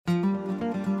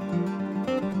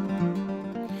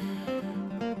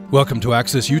Welcome to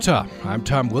Access Utah. I'm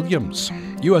Tom Williams.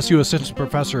 USU Assistant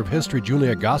Professor of History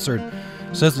Julia Gossard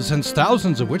says that since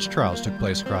thousands of witch trials took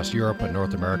place across Europe and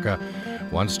North America,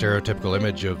 one stereotypical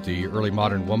image of the early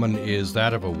modern woman is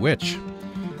that of a witch.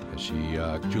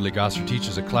 Julia Gossard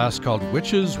teaches a class called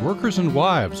Witches, Workers, and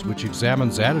Wives, which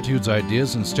examines attitudes,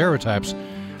 ideas, and stereotypes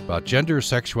about gender,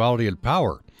 sexuality, and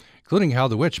power, including how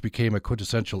the witch became a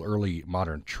quintessential early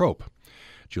modern trope.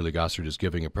 Julia Gossard is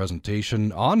giving a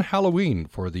presentation on Halloween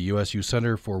for the USU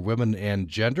Center for Women and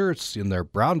Gender. It's in their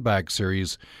Brown Bag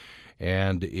series,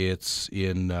 and it's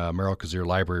in Merrill-Cazier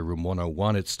Library Room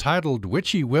 101. It's titled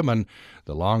Witchy Women,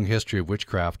 The Long History of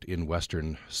Witchcraft in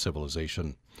Western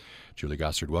Civilization. Julia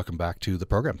Gossard, welcome back to the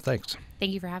program. Thanks.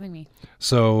 Thank you for having me.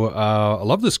 So I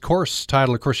love this course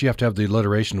title. Of course, you have to have the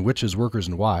alliteration, Witches, Workers,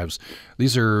 and Wives.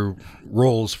 These are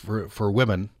roles for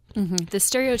women. Mm-hmm. The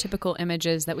stereotypical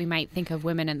images that we might think of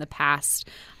women in the past.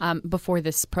 Before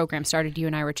this program started, you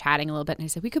and I were chatting a little bit, and I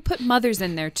said we could put mothers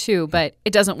in there too, but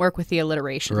it doesn't work with the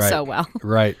alliteration so well.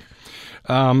 Right.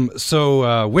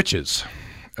 So witches.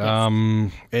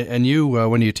 Yes. And you,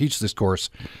 when you teach this course,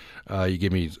 you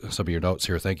gave me some of your notes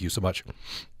here. Thank you so much.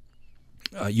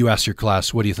 You asked your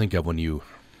class, what do you think of when you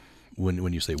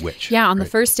say witch? Yeah, on the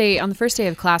first day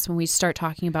of class, when we start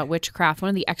talking about witchcraft, one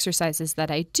of the exercises that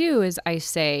I do is I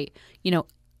say,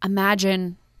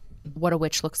 imagine what a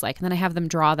witch looks like, and then I have them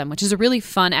draw them, which is a really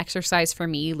fun exercise for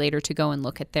me later to go and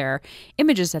look at their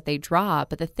images that they draw.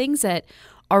 But the things that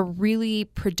are really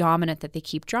predominant that they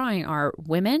keep drawing are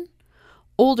women,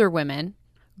 older women,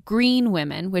 green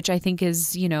women, which I think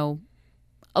is,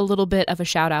 a little bit of a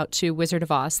shout out to Wizard of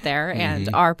Oz there and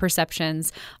our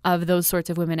perceptions of those sorts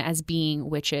of women as being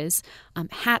witches,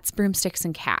 hats, broomsticks,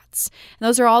 and cats. And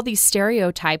those are all these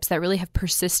stereotypes that really have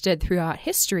persisted throughout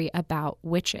history about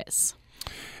witches.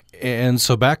 And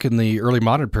so back in the early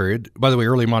modern period, by the way,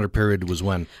 early modern period was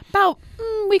when? About,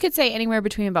 we could say anywhere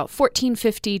between about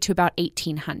 1450 to about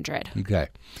 1800. Okay.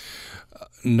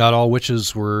 Not all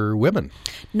witches were women.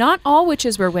 Not all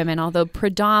witches were women, although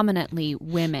predominantly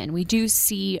women. We do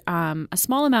see a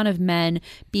small amount of men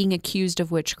being accused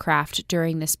of witchcraft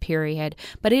during this period,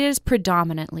 but it is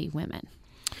predominantly women.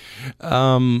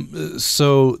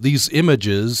 So these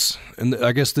images, and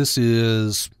I guess this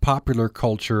is popular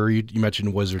culture. You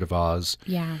mentioned Wizard of Oz.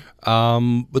 Yeah.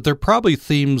 But they're probably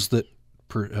themes that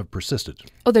have persisted.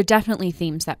 Oh, they're definitely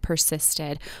themes that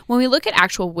persisted. When we look at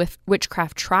actual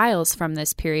witchcraft trials from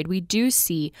this period, we do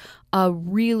see a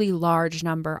really large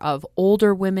number of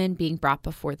older women being brought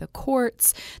before the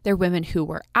courts. They're women who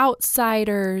were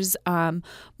outsiders.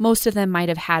 Most of them might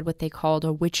have had what they called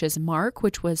a witch's mark,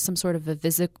 which was some sort of a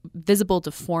visible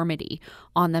deformity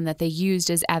on them that they used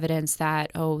as evidence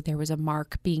that, there was a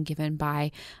mark being given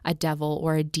by a devil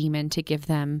or a demon to give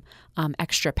them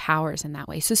extra powers in that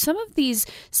way. So some of these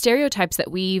stereotypes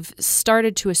that we've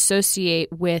started to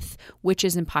associate with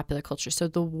witches in popular culture, so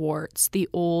the warts, the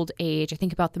old age. I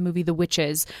think about the movie The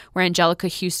Witches, where Angelica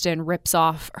Houston rips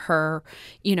off her,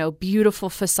 beautiful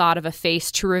facade of a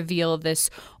face to reveal this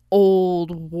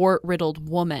old wart-riddled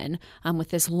woman with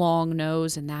this long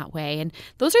nose in that way. And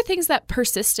those are things that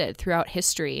persisted throughout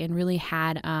history and really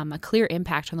had a clear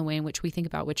impact on the way in which we think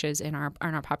about witches in our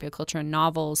popular culture, in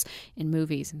novels, in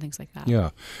movies, and things like that. Yeah.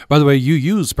 By the way, you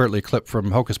use partly a clip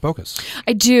from Hocus Pocus.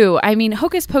 I do. I mean,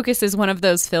 Hocus Pocus is one of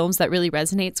those films that really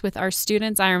resonates with our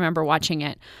students. I remember watching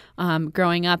it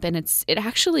growing up, and it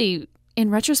actually, in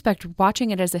retrospect,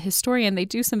 watching it as a historian, they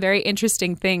do some very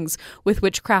interesting things with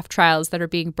witchcraft trials that are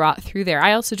being brought through there.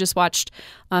 I also just watched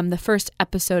the first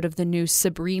episode of the new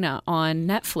Sabrina on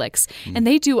Netflix, and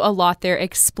they do a lot there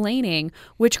explaining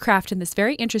witchcraft in this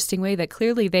very interesting way that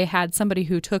clearly they had somebody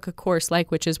who took a course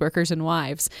like Witches, Workers, and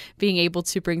Wives, being able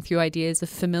to bring through ideas of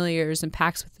familiars and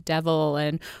pacts with the devil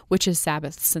and witches'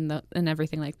 sabbaths and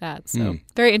everything like that. So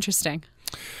very interesting.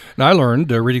 Now, I learned,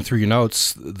 reading through your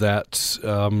notes, that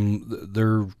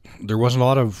there wasn't a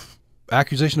lot of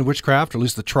accusation of witchcraft, or at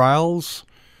least the trials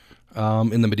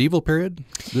in the medieval period.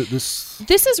 This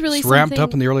is really ramped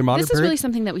up in the early modern period? This is really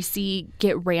something that we see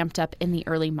get ramped up in the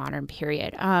early modern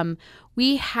period.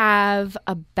 We have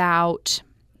about,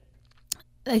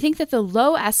 I think that the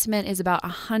low estimate is about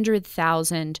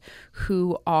 100,000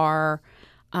 who are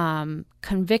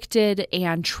convicted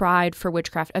and tried for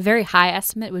witchcraft. A very high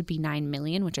estimate would be 9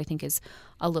 million, which I think is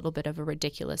a little bit of a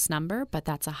ridiculous number, but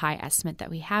that's a high estimate that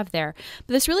we have there.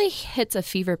 But this really hits a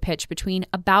fever pitch between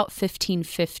about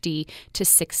 1550 to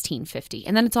 1650,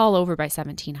 and then it's all over by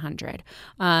 1700.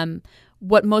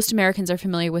 what most Americans are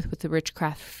familiar with the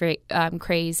witchcraft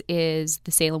craze is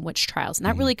the Salem witch trials. And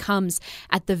that really comes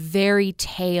at the very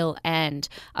tail end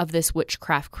of this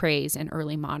witchcraft craze in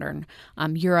early modern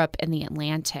Europe and the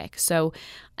Atlantic. So,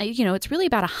 it's really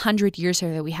about 100 years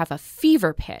here that we have a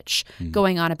fever pitch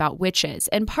going on about witches.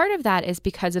 And part of that is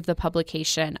because of the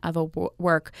publication of a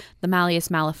work, the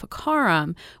Malleus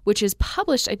Maleficarum, which is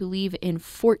published, I believe, in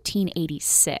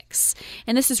 1486.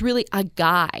 And this is really a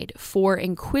guide for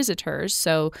inquisitors,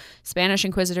 so Spanish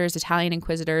inquisitors, Italian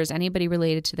inquisitors, anybody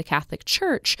related to the Catholic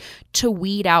Church, to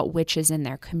weed out witches in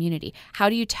their community. How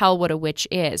do you tell what a witch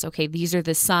is? Okay, these are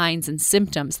the signs and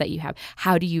symptoms that you have.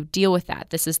 How do you deal with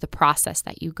that? This is the process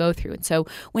that you go through. And so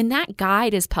when that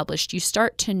guide is published, you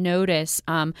start to notice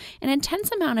an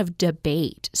intense amount of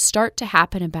debate start to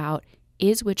happen about,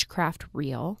 is witchcraft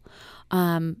real?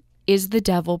 Is the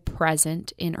devil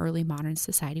present in early modern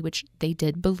society, which they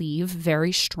did believe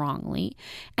very strongly?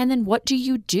 And then what do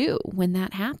you do when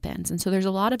that happens? And so there's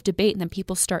a lot of debate, and then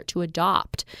people start to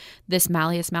adopt this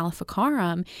Malleus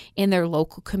Maleficarum in their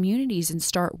local communities and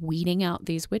start weeding out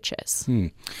these witches.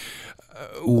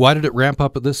 Why did it ramp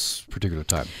up at this particular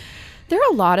time? There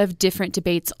are a lot of different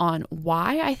debates on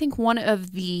why. I think one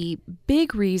of the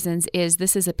big reasons is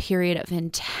this is a period of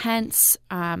intense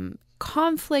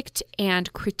conflict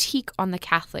and critique on the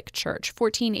Catholic Church.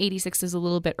 1486 is a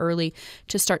little bit early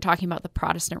to start talking about the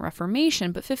Protestant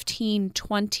Reformation, but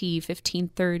 1520,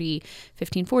 1530,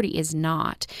 1540 is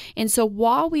not. And so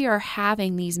while we are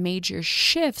having these major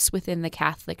shifts within the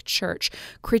Catholic Church,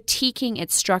 critiquing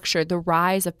its structure, the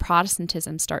rise of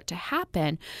Protestantism start to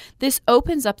happen, this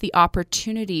opens up the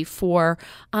opportunity for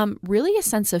really a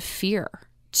sense of fear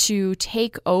to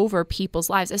take over people's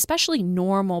lives, especially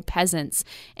normal peasants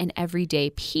and everyday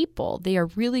people. They are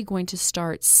really going to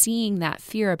start seeing that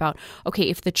fear about, okay,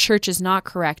 if the church is not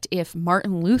correct, if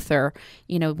Martin Luther,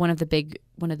 one of the big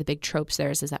tropes there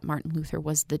is that Martin Luther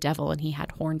was the devil and he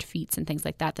had horned feet and things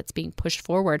like that that's being pushed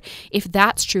forward. If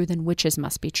that's true, then witches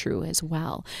must be true as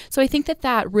well. So I think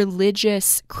that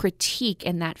religious critique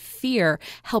and that fear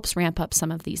helps ramp up some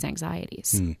of these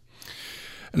anxieties.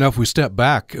 Now, if we step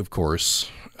back, of course,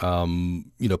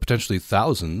 potentially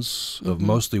thousands of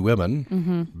mostly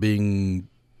women being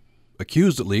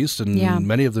accused, at least, and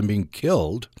many of them being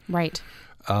killed. Right.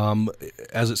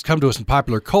 As it's come to us in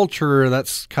popular culture,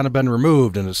 that's kind of been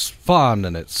removed, and it's fun,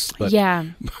 and it's but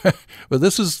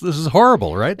this is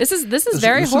horrible, right? This is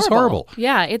very horrible. This is horrible.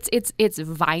 Yeah, it's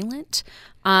violent.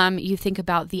 You think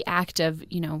about the act of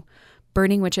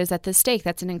burning witches at the stake.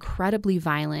 That's an incredibly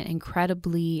violent,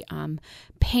 incredibly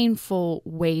painful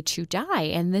way to die.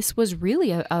 And this was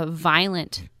really a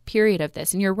violent period of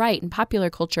this. And you're right, in popular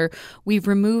culture, we've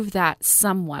removed that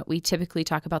somewhat. We typically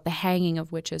talk about the hanging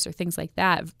of witches or things like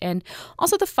that. And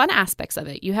also the fun aspects of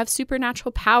it. You have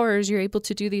supernatural powers. You're able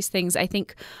to do these things. I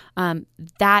think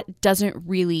that doesn't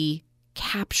really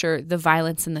capture the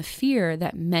violence and the fear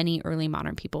that many early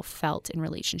modern people felt in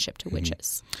relationship to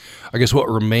witches. I guess what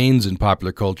remains in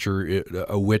popular culture,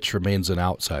 a witch remains an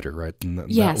outsider, right? And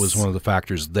that was one of the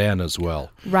factors then as well.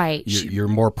 Right. You're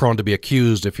more prone to be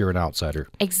accused if you're an outsider.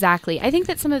 Exactly. I think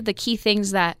that some of the key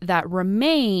things that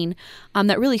remain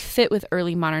that really fit with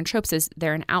early modern tropes is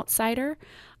they're an outsider.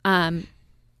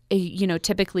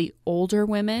 Typically older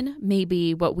women,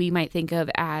 maybe what we might think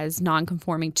of as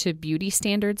non-conforming to beauty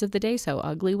standards of the day, so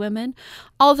ugly women.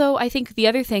 Although I think the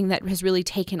other thing that has really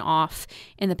taken off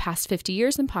in the past 50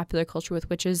 years in popular culture with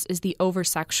witches is the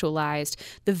over-sexualized,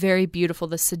 the very beautiful,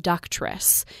 the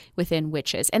seductress within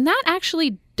witches. And that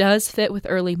actually does fit with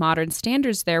early modern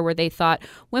standards there, where they thought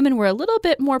women were a little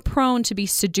bit more prone to be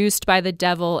seduced by the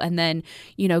devil and then,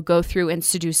 go through and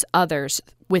seduce others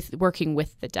with working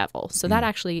with the devil. So that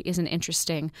actually is an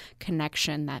interesting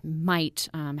connection that might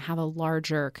have a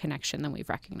larger connection than we've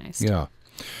recognized. Yeah.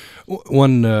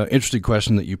 One interesting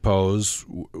question that you pose,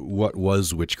 what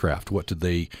was witchcraft? What did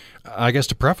they, I guess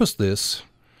to preface this,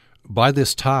 by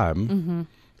this time,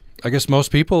 I guess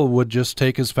most people would just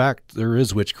take as fact there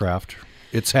is witchcraft.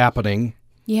 It's happening.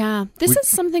 Yeah. This is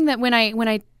something that when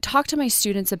I talk to my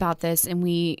students about this and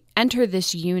we enter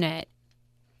this unit,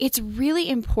 it's really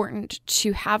important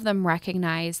to have them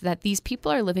recognize that these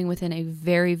people are living within a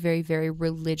very, very, very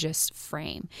religious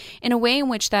frame, in a way in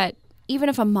which that even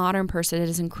if a modern person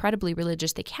is incredibly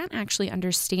religious, they can't actually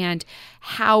understand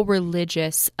how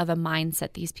religious of a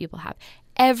mindset these people have.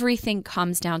 Everything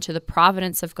comes down to the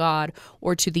providence of God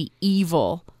or to the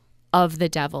evil of the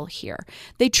devil here.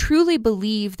 They truly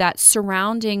believe that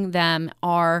surrounding them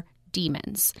are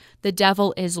demons. The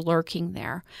devil is lurking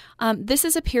there. This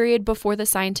is a period before the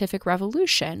scientific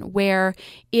revolution where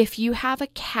if you have a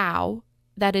cow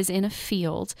that is in a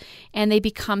field and they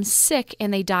become sick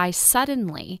and they die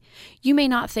suddenly, you may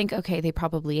not think, okay, they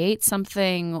probably ate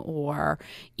something, or,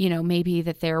 maybe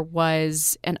that there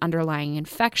was an underlying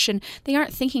infection. They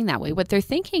aren't thinking that way. What they're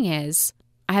thinking is,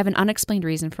 I have an unexplained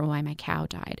reason for why my cow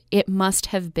died. It must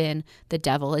have been the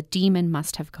devil. A demon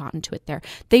must have gotten to it there.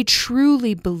 They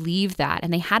truly believe that,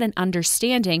 and they had an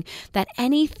understanding that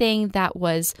anything that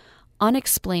was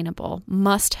unexplainable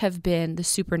must have been the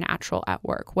supernatural at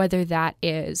work, whether that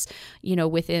is,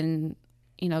 within,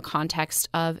 context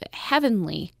of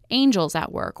heavenly angels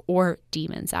at work or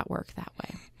demons at work that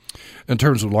way. In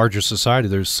terms of larger society,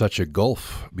 there's such a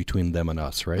gulf between them and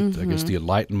us, right? I guess the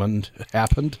Enlightenment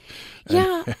happened.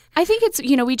 Yeah, I think it's,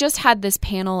 we just had this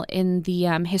panel in the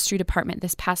history department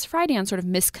this past Friday on sort of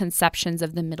misconceptions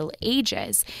of the Middle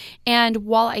Ages. And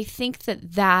while I think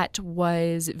that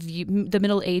was the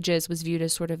Middle Ages was viewed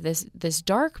as sort of this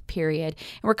dark period,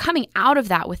 and we're coming out of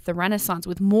that with the Renaissance,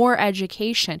 with more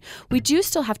education, we do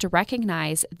still have to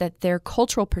recognize that their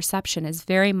cultural perception is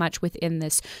very much within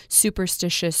this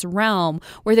superstitious realm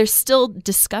where they're still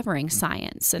discovering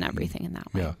science and everything in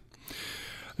that way. Yeah.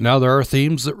 Now, there are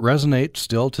themes that resonate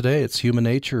still today. It's human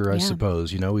nature, I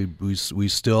suppose. We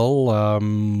still,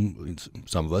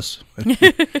 some of us,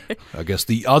 I guess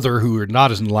the other who are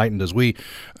not as enlightened as we,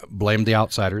 blame the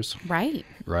outsiders. Right.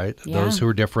 Yeah. Those who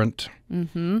are different.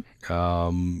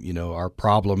 Our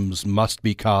problems must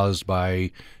be caused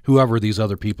by whoever these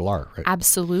other people are. Right?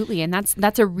 Absolutely. And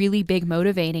that's a really big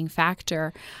motivating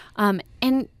factor.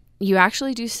 And you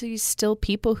actually do see still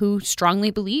people who strongly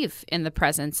believe in the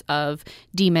presence of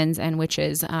demons and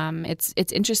witches.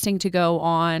 It's interesting to go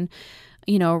on,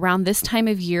 around this time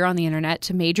of year on the internet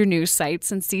to major news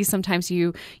sites and see sometimes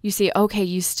you see, okay,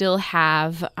 you still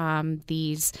have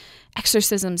these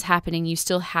exorcisms happening. You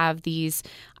still have these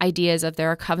ideas of there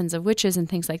are covens of witches and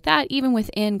things like that, even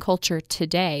within culture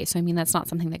today. So, that's not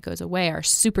something that goes away. Our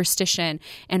superstition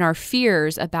and our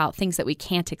fears about things that we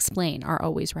can't explain are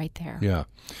always right there. Yeah.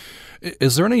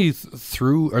 Is there any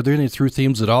are there any through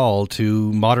themes at all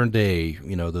to modern day,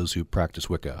 those who practice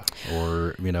Wicca,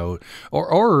 or,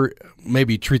 or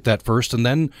maybe treat that first and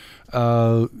then,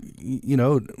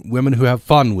 women who have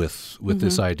fun with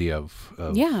this idea of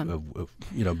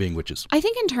being witches? I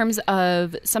think in terms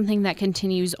of something that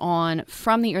continues on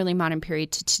from the early modern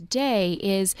period to today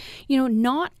is,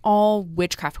 not all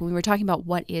witchcraft, when we were talking about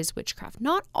what is witchcraft,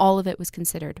 not all of it was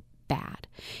considered bad.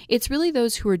 It's really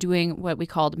those who are doing what we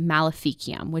called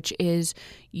maleficium, which is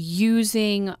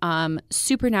using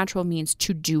supernatural means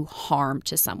to do harm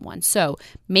to someone. So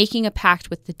making a pact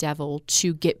with the devil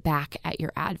to get back at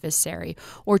your adversary,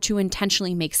 or to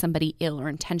intentionally make somebody ill or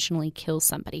intentionally kill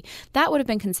somebody. That would have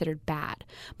been considered bad.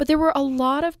 But there were a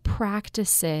lot of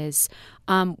practices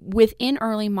within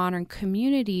early modern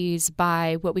communities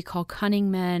by what we call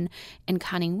cunning men and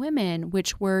cunning women,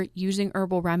 which were using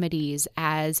herbal remedies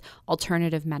as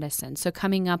alternative medicine. So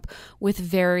coming up with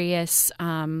various,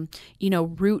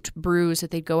 root brews that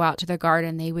they'd go out to their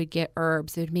garden, they would get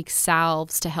herbs, they would make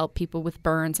salves to help people with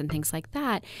burns and things like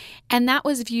that. And that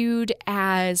was viewed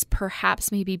as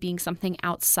perhaps maybe being something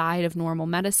outside of normal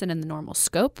medicine and the normal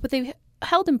scope, but they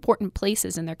held important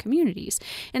places in their communities.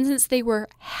 And since they were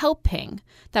helping,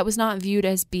 that was not viewed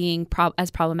as being as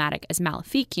problematic as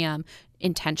maleficium,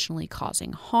 intentionally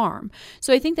causing harm.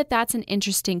 So I think that that's an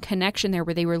interesting connection there,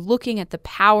 where they were looking at the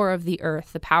power of the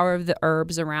earth, the power of the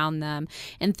herbs around them,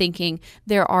 and thinking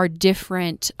there are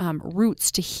different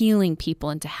routes to healing people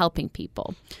and to helping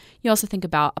people. You also think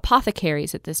about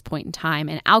apothecaries at this point in time,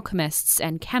 and alchemists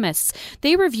and chemists.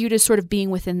 They were viewed as sort of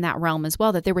being within that realm as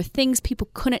well, that there were things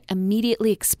people couldn't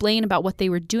immediately explain about what they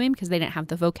were doing because they didn't have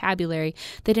the vocabulary,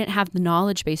 they didn't have the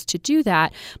knowledge base to do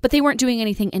that, but they weren't doing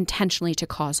anything intentionally to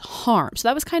cause harm. So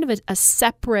that was kind of a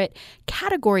separate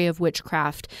category of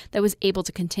witchcraft that was able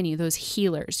to continue, those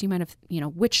healers. You might have,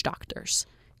 witch doctors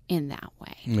in that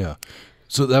way. Yeah.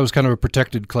 So that was kind of a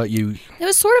protected class. It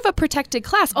was sort of a protected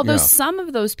class, although some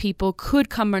of those people could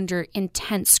come under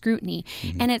intense scrutiny.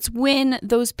 Mm-hmm. And it's when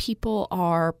those people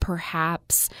are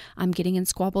perhaps getting in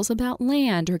squabbles about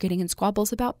land, or getting in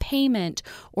squabbles about payment,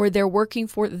 or they're working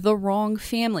for the wrong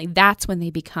family. That's when they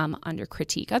become under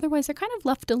critique. Otherwise, they're kind of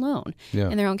left alone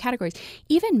in their own categories.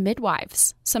 Even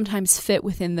midwives sometimes fit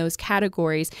within those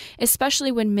categories,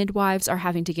 especially when midwives are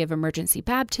having to give emergency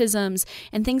baptisms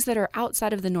and things that are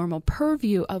outside of the normal purview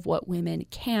of what women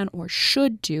can or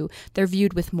should do. They're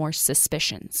viewed with more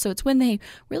suspicion. So it's when they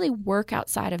really work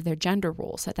outside of their gender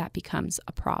roles that becomes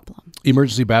a problem.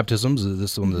 Emergency baptisms, is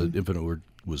this one the infant we're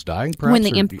was dying, perhaps? When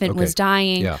the infant was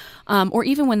dying, Yeah. Or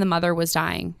even when the mother was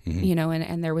dying,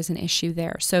 and there was an issue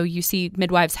there. So you see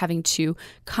midwives having to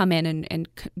come in and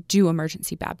do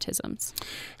emergency baptisms.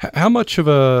 How much of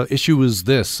a issue was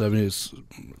this? I mean, it's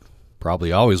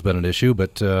probably always been an issue,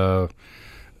 but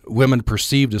women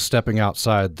perceived as stepping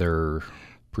outside their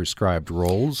prescribed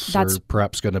roles are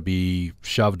perhaps going to be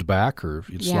shoved back or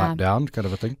slapped down, kind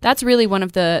of a thing? That's really one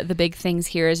of the big things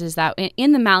here is that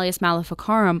in the Malleus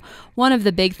Maleficarum, one of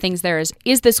the big things there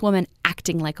is this woman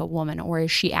acting like a woman, or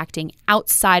is she acting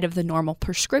outside of the normal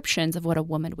prescriptions of what a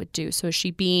woman would do? So is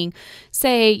she being,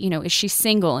 say, is she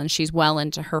single and she's well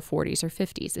into her 40s or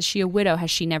 50s? Is she a widow? Has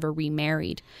she never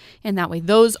remarried? In that way,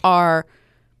 those are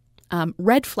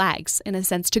red flags, in a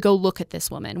sense, to go look at this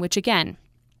woman, which again,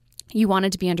 you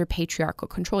wanted to be under patriarchal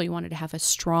control. You wanted to have a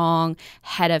strong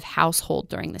head of household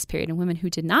during this period. And women who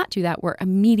did not do that were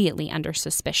immediately under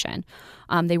suspicion.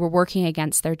 They were working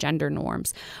against their gender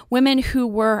norms. Women who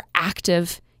were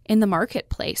active in the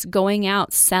marketplace, going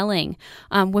out, selling,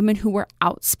 women who were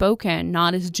outspoken,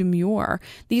 not as demure.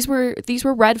 These were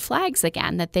red flags,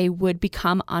 again, that they would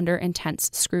become under intense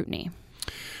scrutiny.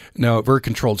 Now, a very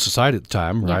controlled society at the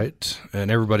time, right?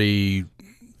 And everybody,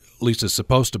 at least, is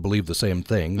supposed to believe the same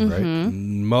thing, right?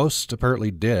 Most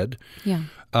apparently did. Yeah.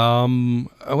 I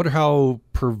wonder how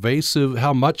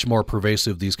much more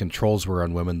pervasive these controls were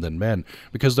on women than men,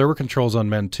 because there were controls on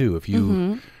men too.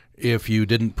 If you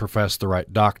didn't profess the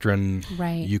right doctrine,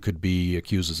 you could be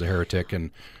accused as a heretic,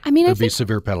 and there'd be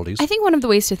severe penalties. I think one of the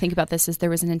ways to think about this is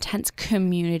there was an intense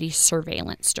community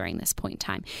surveillance during this point in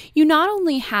time. You not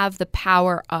only have the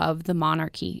power of the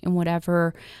monarchy in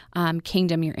whatever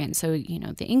kingdom you're in, so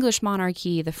the English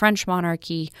monarchy, the French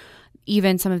monarchy,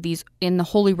 even some of these in the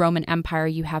Holy Roman Empire,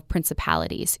 you have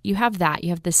principalities. You have that.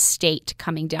 You have the state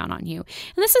coming down on you.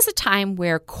 And this is a time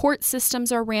where court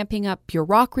systems are ramping up,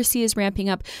 bureaucracy is ramping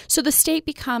up, so the state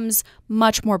becomes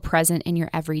much more present in your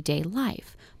everyday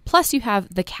life. Plus, you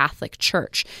have the Catholic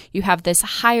Church. You have this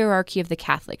hierarchy of the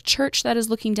Catholic Church that is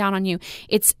looking down on you.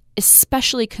 It's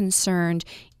especially concerned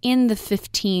in the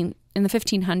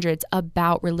 1500s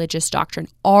about religious doctrine.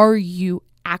 Are you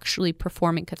actually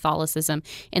performing Catholicism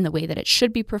in the way that it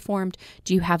should be performed?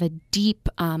 Do you have a deep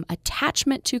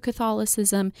attachment to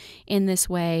Catholicism in this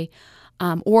way?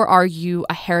 Or are you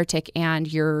a heretic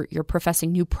and you're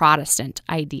professing new Protestant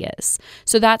ideas?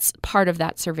 So that's part of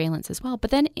that surveillance as well.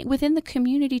 But then within the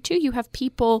community too, you have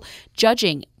people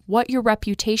judging what your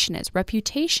reputation is.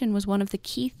 Reputation was one of the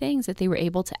key things that they were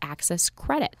able to access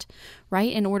credit,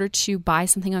 right? In order to buy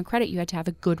something on credit, you had to have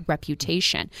a good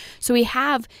reputation. So we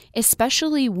have,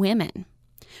 especially women,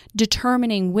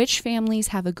 determining which families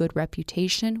have a good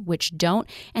reputation, which don't,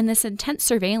 and this intense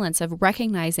surveillance of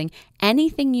recognizing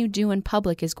anything you do in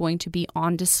public is going to be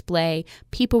on display.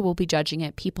 People will be judging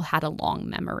it. People had a long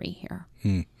memory here.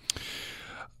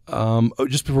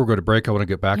 Just before we go to break, I want to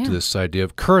get back to this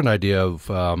current idea of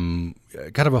kind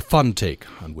of a fun take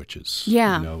on witches.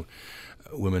 Yeah.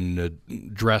 Women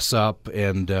dress up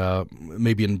and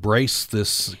maybe embrace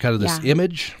this kind of this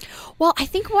image. Well, I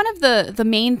think one of the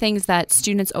main things that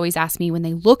students always ask me when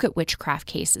they look at witchcraft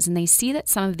cases and they see that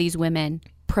some of these women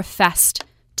professed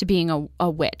to being a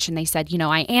witch, and they said,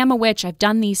 I am a witch, I've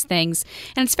done these things,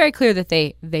 and it's very clear that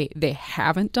they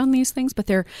haven't done these things, but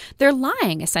they're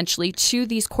lying essentially to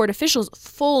these court officials,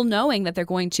 full knowing that they're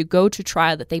going to go to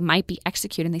trial, that they might be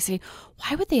executed, and they say,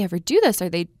 why would they ever do this?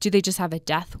 Do they just have a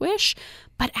death wish?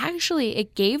 But actually,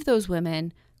 it gave those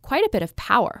women quite a bit of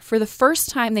power. For the first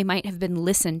time, they might have been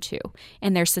listened to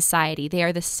in their society. They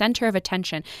are the center of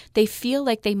attention. They feel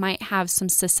like they might have some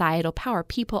societal power.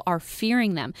 People are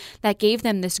fearing them. That gave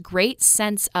them this great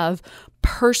sense of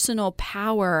personal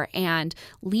power and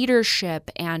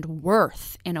leadership and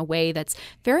worth in a way that's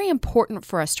very important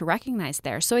for us to recognize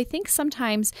there. So I think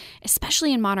sometimes,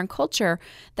 especially in modern culture,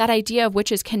 that idea of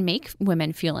witches can make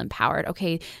women feel empowered.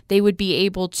 Okay, they would be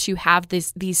able to have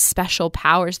these special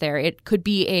powers there. It could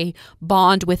be a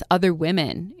bond with other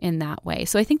women in that way.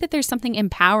 So I think that there's something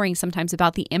empowering sometimes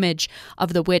about the image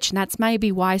of the witch, and that's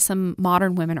maybe why some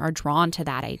modern women are drawn to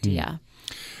that idea.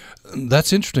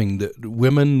 That's interesting that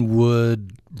women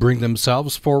would bring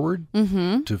themselves forward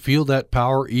to feel that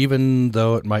power, even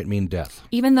though it might mean death.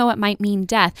 Even though it might mean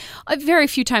death. Very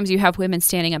few times you have women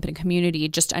standing up in a community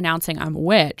just announcing, I'm a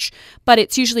witch. But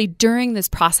it's usually during this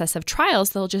process of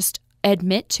trials, they'll just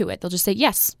admit to it. They'll just say,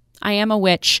 yes, I am a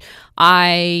witch.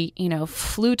 I,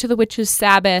 flew to the witch's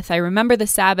Sabbath. I remember the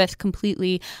Sabbath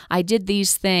completely. I did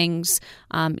these things.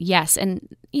 Yes. And,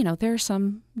 there are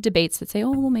some debates that say,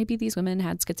 oh, well, maybe these women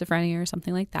had schizophrenia or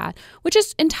something like that, which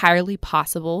is entirely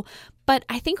possible. But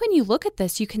I think when you look at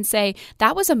this, you can say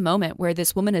that was a moment where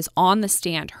this woman is on the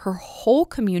stand. Her whole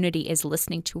community is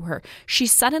listening to her. She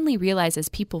suddenly realizes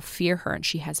people fear her and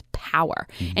she has power.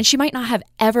 And she might not have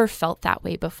ever felt that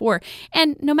way before.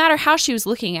 And no matter how she was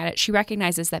looking at it, she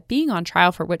recognizes that being on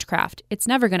trial for witchcraft, it's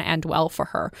never going to end well for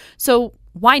her. So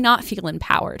why not feel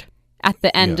empowered at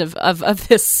the end of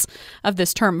this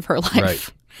term of her life? Right.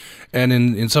 And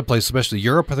in some places, especially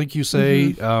Europe, I think you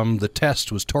say, the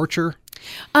test was torture?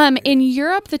 In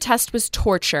Europe, the test was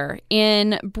torture.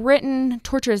 In Britain,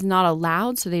 torture is not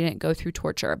allowed, so they didn't go through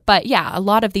torture. But yeah, a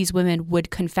lot of these women would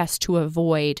confess to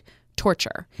avoid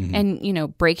torture.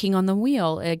 And, breaking on the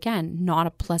wheel, again, not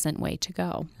a pleasant way to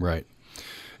go. Right.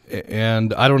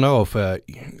 And I don't know if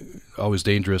always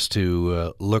dangerous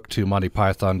to look to Monty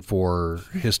Python for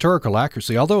historical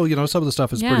accuracy, although, some of the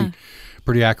stuff is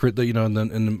pretty accurate.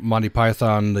 In Monty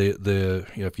Python, the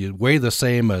if you weigh the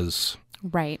same as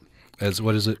as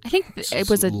what is it? I think it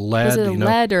was lead. Was it a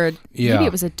lead or maybe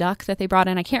it was a duck that they brought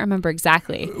in? I can't remember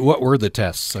exactly. What were the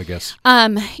tests? I guess.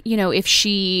 If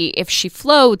she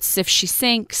floats, if she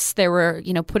sinks, they were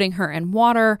putting her in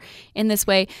water in this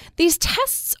way. These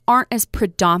tests aren't as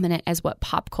predominant as what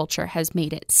pop culture has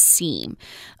made it seem.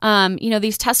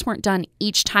 These tests weren't done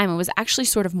each time. It was actually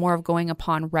sort of more of going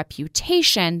upon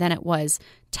reputation than it was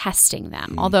testing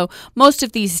them. Although most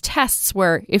of these tests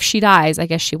were, if she dies, I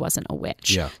guess she wasn't a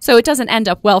witch. Yeah. So it doesn't end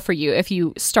up well for you if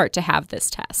you start to have this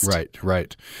test.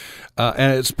 Right.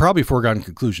 And it's probably a foregone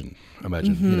conclusion, I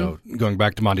imagine. Going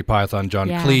back to Monty Python, John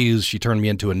Cleese, she turned me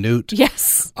into a newt.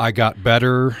 Yes. I got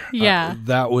better. Yeah.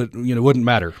 That wouldn't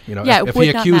matter. If would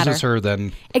he not accuses matter. her,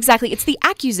 then... Exactly. It's the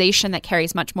accusation that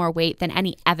carries much more weight than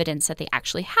any evidence that they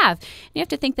actually have. And you have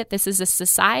to think that this is a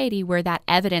society where that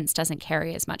evidence doesn't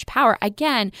carry as much power.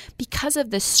 Again, because of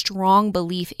the strong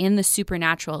belief in the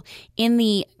supernatural, in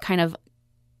the kind of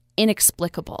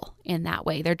inexplicable in that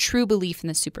way, their true belief in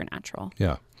the supernatural.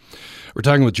 Yeah. We're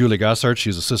talking with Julie Gossard.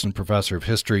 She's assistant professor of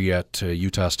history at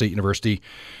Utah State University,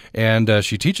 and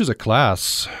she teaches a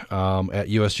class at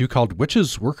USU called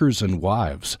Witches, Workers, and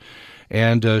Wives.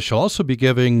 And she'll also be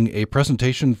giving a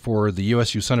presentation for the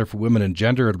USU Center for Women and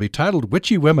Gender. It'll be titled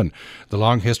Witchy Women, The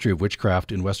Long History of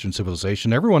Witchcraft in Western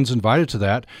Civilization. Everyone's invited to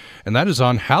that, and that is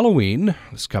on Halloween,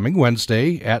 this coming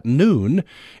Wednesday at noon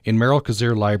in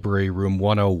Merrill-Cazier Library Room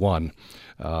 101.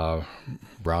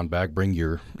 Brown bag, bring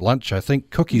your lunch. I think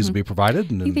cookies will be provided.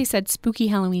 And I think they said spooky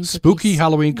Halloween cookies. Spooky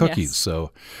Halloween cookies. Yes.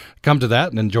 So come to that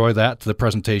and enjoy that, the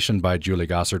presentation by Julie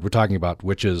Gossard. We're talking about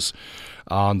witches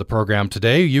on the program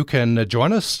today. You can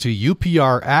join us to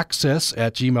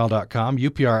upraccess@gmail.com,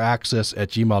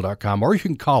 upraccess@gmail.com, or you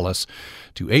can call us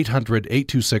to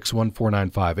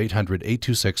 800-826-1495,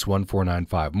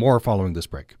 800-826-1495. More following this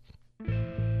break.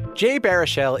 Jay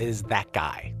Baruchel is that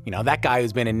guy. That guy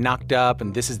who's been in Knocked Up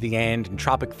and This Is the End and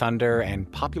Tropic Thunder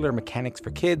and Popular Mechanics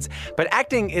for Kids. But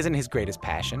acting isn't his greatest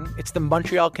passion. It's the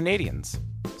Montreal Canadiens.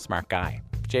 Smart guy.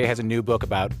 Jay has a new book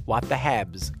about what the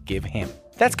Habs give him.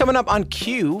 That's coming up on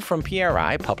Q from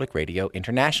PRI Public Radio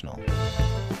International.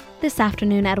 This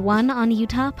afternoon at 1 on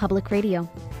Utah Public Radio.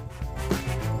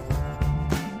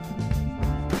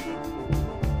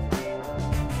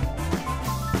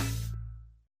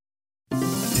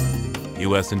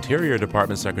 U.S. Interior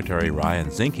Department Secretary Ryan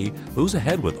Zinke moves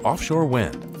ahead with offshore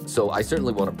wind. So I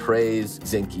certainly want to praise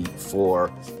Zinke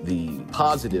for the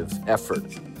positive effort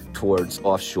towards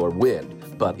offshore wind,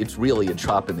 but it's really a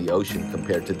drop in the ocean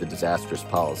compared to the disastrous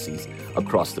policies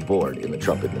across the board in the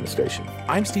Trump administration.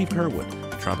 I'm Steve Herwood.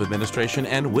 Trump administration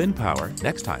and wind power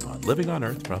next time on Living on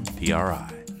Earth from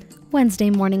PRI.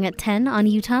 Wednesday morning at 10 on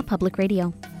Utah Public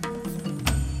Radio.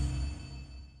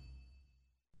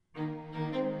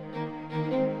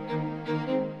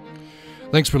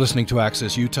 Thanks for listening to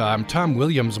Access Utah. I'm Tom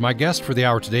Williams. My guest for the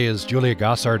hour today is Julia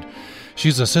Gossard.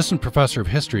 She's assistant professor of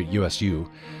history at USU.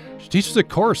 She teaches a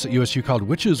course at USU called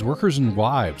Witches, Workers, and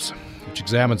Wives, which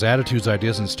examines attitudes,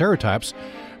 ideas, and stereotypes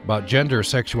about gender,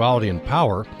 sexuality, and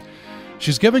power.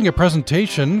 She's giving a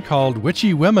presentation called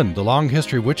Witchy Women, The Long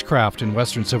History of Witchcraft in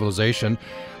Western Civilization.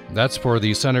 That's for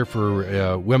the Center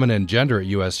for Women and Gender at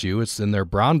USU. It's in their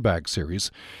Brown Bag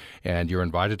series, and you're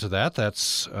invited to that.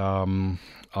 That's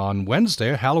on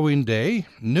Wednesday, Halloween Day,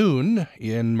 noon,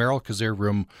 in Merrill-Cazier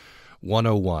Room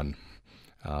 101.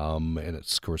 And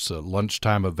it's, of course, a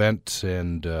lunchtime event,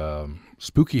 and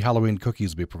spooky Halloween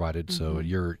cookies will be provided. So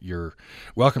you're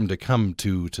welcome to come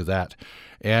to that.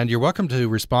 And you're welcome to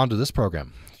respond to this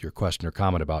program. Your question or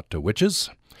comment about witches,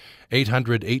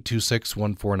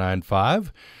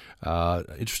 800-826-1495.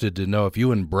 Interested to know if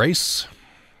you embrace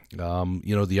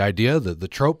The idea, the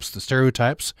tropes, the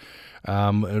stereotypes.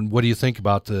 And what do you think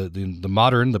about the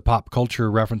modern, the pop culture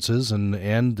references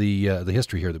and the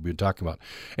history here that we've been talking about?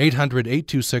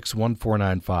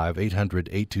 800-826-1495,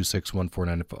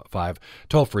 800-826-1495,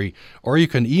 toll free. Or you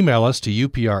can email us to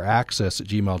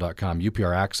upraccess@gmail.com,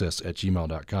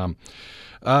 upraccess@gmail.com.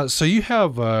 So you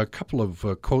have a couple of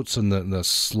quotes in the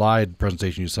slide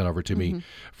presentation you sent over to me.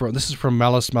 This is from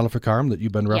Malleus Maleficarum that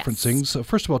you've been referencing. Yes. So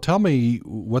first of all, tell me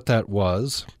what that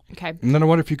was. Okay. And then I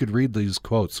wonder if you could read these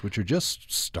quotes, which are just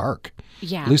stark,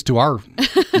 Yeah. at least to our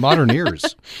modern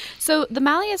ears. So the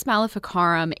Malleus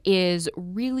Maleficarum is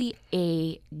really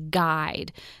a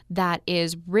guide that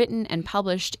is written and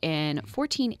published in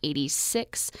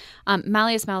 1486.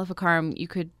 Malleus Maleficarum, you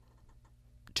could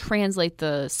translate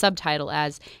the subtitle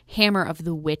as Hammer of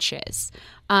the Witches.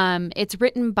 It's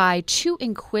written by two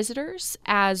inquisitors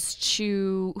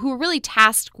who are really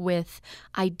tasked with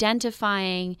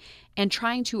identifying and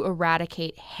trying to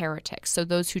eradicate heretics, so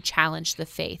those who challenge the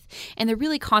faith. And they're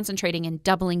really concentrating and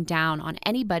doubling down on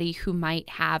anybody who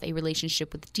might have a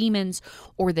relationship with demons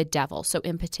or the devil, so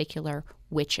in particular,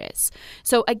 witches.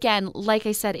 So again, like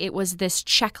I said, it was this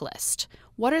checklist.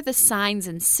 What are the signs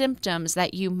and symptoms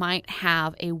that you might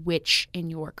have a witch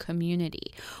in your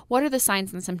community? What are the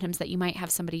signs and symptoms that you might have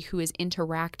somebody who is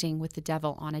interacting with the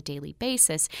devil on a daily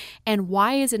basis? And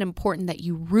why is it important that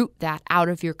you root that out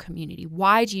of your community?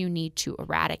 Why do you need to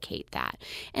eradicate that?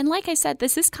 And like I said,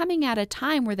 this is coming at a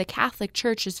time where the Catholic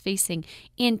Church is facing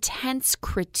intense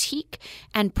critique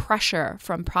and pressure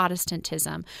from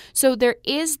Protestantism. So there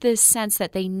is this sense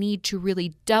that they need to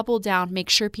really double down, make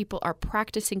sure people are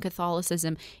practicing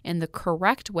Catholicism in the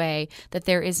correct way, that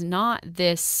there is not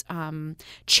this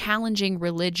challenging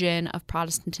religion of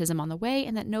Protestantism on the way,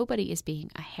 and that nobody is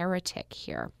being a heretic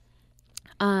here.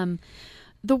 The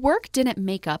work didn't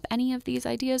make up any of these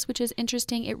ideas, which is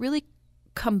interesting. It really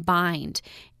combined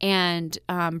and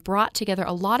brought together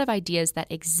a lot of ideas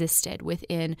that existed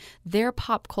within their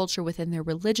pop culture, within their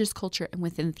religious culture, and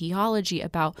within theology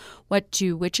about what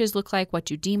do witches look like, what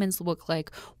do demons look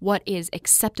like, what is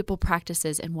acceptable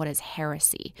practices, and what is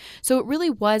heresy. So it really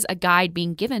was a guide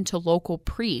being given to local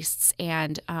priests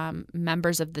and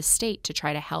members of the state to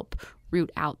try to help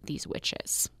root out these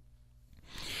witches.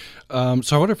 So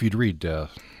I wonder if you'd read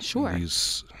Sure.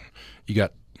 these. You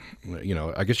got,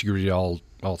 I guess you could read all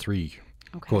three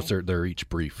quotes. They're each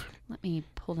brief. Let me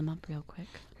pull them up real quick.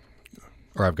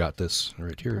 Or I've got this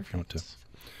right here if you want to.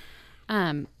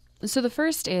 So the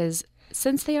first is,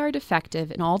 since they are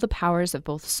defective in all the powers of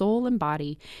both soul and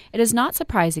body, it is not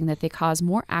surprising that they cause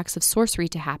more acts of sorcery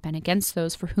to happen against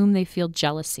those for whom they feel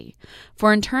jealousy.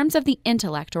 For in terms of the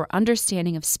intellect or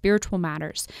understanding of spiritual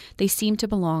matters, they seem to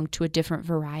belong to a different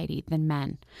variety than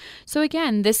men. So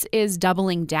again, this is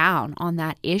doubling down on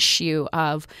that issue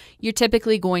of you're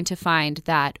typically going to find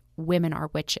that women are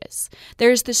witches.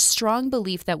 There's this strong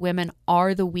belief that women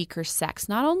are the weaker sex,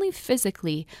 not only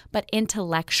physically, but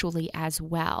intellectually as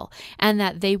well, and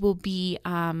that they will be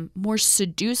more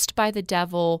seduced by the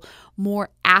devil, more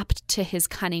apt to his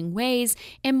cunning ways,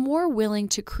 and more willing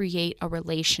to create a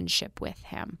relationship with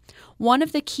him. One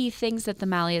of the key things that the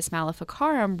Malleus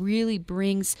Maleficarum really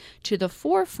brings to the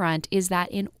forefront is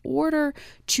that in order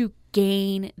to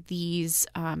gain these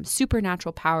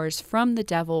supernatural powers from the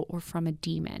devil or from a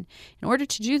demon, in order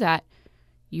to do that,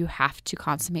 you have to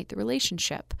consummate the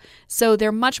relationship. So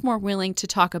they're much more willing to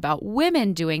talk about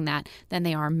women doing that than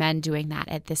they are men doing that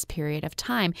at this period of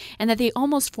time, and that they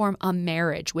almost form a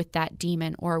marriage with that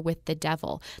demon or with the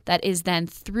devil. That is then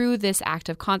through this act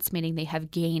of consummating, they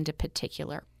have gained a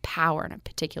particular power and a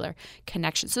particular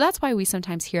connection. So that's why we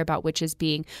sometimes hear about witches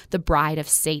being the bride of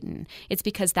Satan. It's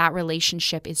because that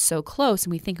relationship is so close,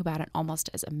 and we think about it almost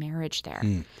as a marriage there.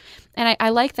 And I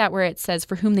like that where it says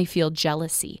for whom they feel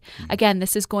jealousy. Again,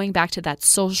 this is going back to that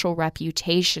social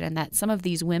reputation, and that some of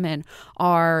these women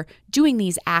are doing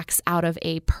these acts out of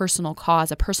a personal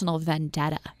cause, a personal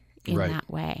vendetta in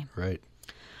that way. Right.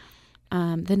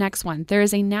 The next one, there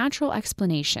is a natural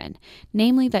explanation,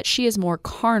 namely that she is more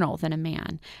carnal than a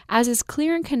man, as is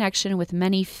clear in connection with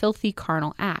many filthy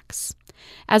carnal acts.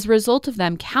 As a result of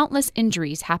them, countless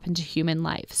injuries happen to human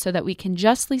life, so that we can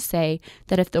justly say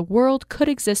that if the world could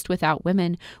exist without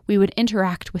women, we would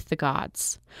interact with the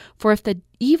gods. For if the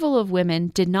evil of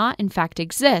women did not in fact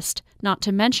exist, not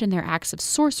to mention their acts of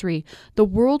sorcery, the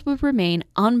world would remain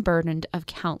unburdened of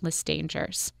countless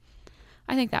dangers.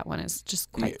 I think that one is just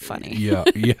quite funny. Yeah.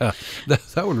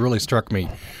 That one really struck me.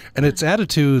 And its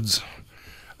attitudes,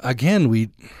 again, we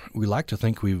like to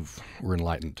think we're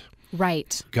enlightened.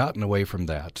 Right. Gotten away from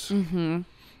that. Mm-hmm.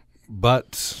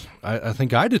 But I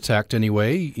think I detect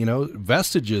anyway,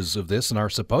 vestiges of this in our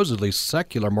supposedly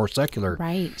more secular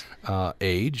right.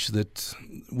 Age, that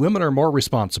women are more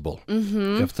responsible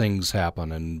if things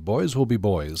happen, and boys will be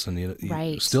boys, and you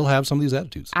right. still have some of these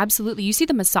attitudes. Absolutely. You see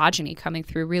the misogyny coming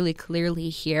through really clearly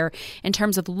here in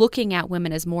terms of looking at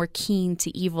women as more keen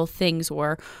to evil things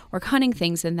or cunning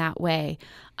things in that way.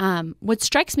 What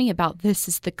strikes me about this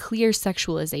is the clear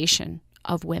sexualization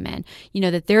of women,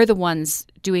 that they're the ones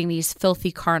doing these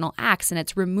filthy carnal acts, and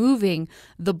it's removing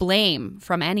the blame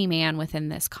from any man within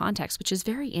this context, which is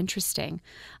very interesting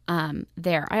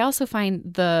there. I also find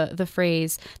the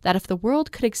phrase that if the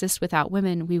world could exist without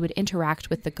women, we would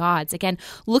interact with the gods. Again,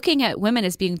 looking at women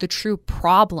as being the true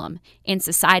problem in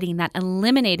society, and that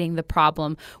eliminating the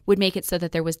problem would make it so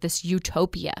that there was this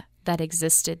utopia that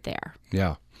existed there.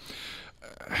 Yeah.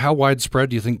 How widespread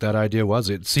do you think that idea was?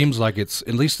 It seems like it's,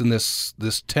 at least in this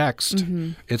text,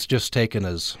 it's just taken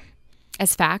as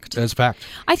fact. As fact.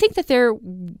 I think that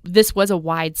this was a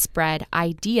widespread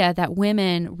idea that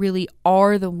women really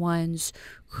are the ones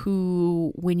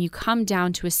who, when you come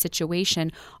down to a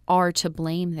situation, are to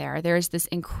blame there. There's this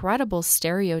incredible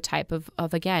stereotype of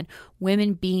again,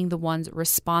 women being the ones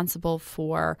responsible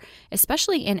for,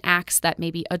 especially in acts that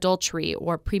maybe adultery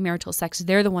or premarital sex,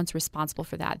 they're the ones responsible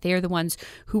for that. They're the ones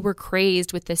who were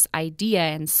crazed with this idea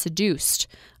and seduced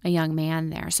a young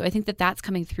man there. So I think that that's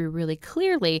coming through really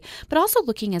clearly, but also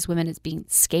looking as women as being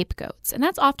scapegoats. And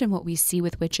that's often what we see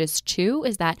with witches too,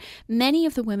 is that many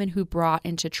of the women who brought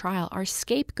into trial are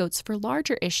scapegoats for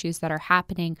larger issues that are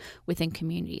happening within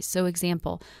communities. So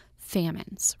example,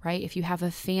 famines, right? If you have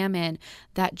a famine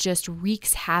that just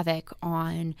wreaks havoc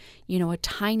on, a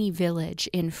tiny village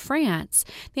in France,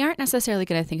 they aren't necessarily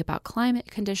going to think about climate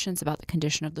conditions, about the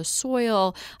condition of the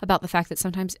soil, about the fact that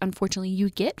sometimes, unfortunately, you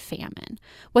get famine.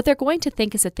 What they're going to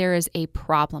think is that there is a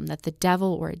problem, that the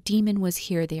devil or a demon was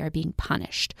here, they are being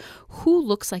punished. Who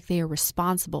looks like they are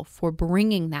responsible for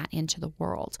bringing that into the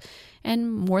world?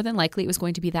 And more than likely, it was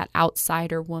going to be that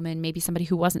outsider woman, maybe somebody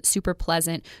who wasn't super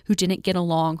pleasant, who didn't get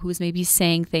along, who was maybe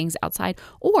saying things outside,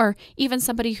 or even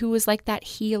somebody who was like that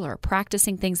healer,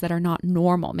 practicing things that are not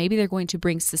normal. Maybe they're going to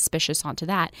bring suspicious onto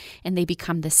that, and they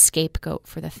become the scapegoat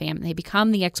for the family. They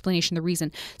become the explanation, the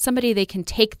reason, somebody they can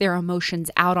take their emotions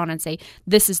out on and say,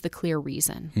 this is the clear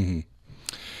reason. Mm-hmm.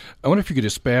 I wonder if you could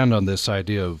expand on this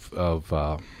idea of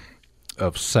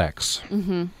sex.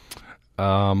 Mm-hmm.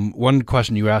 One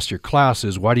question you asked your class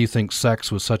is, why do you think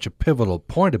sex was such a pivotal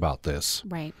point about this?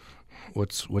 Right.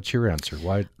 What's your answer?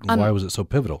 Why was it so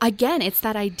pivotal? Again, it's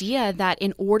that idea that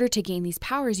in order to gain these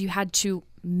powers, you had to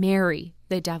marry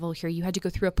the devil here. You had to go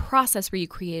through a process where you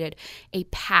created a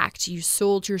pact. You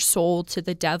sold your soul to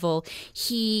the devil.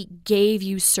 He gave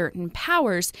you certain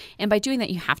powers. And by doing that,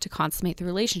 you have to consummate the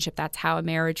relationship. That's how a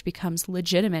marriage becomes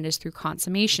legitimate, is through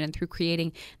consummation and through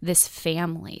creating this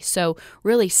family. So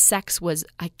really, sex was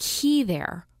a key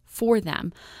there for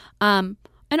them.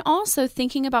 And also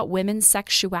thinking about women's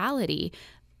sexuality.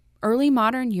 Early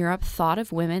modern Europe thought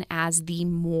of women as the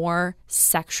more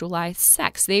sexualized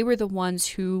sex. They were the ones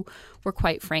who were,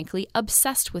 quite frankly,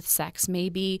 obsessed with sex.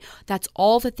 Maybe that's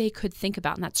all that they could think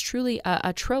about. And that's truly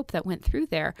a trope that went through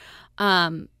there.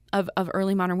 Of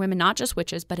early modern women, not just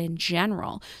witches, but in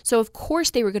general. So, of course,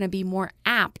 they were going to be more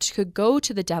apt to go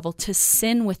to the devil, to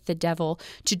sin with the devil,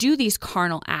 to do these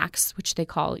carnal acts, which they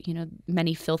call,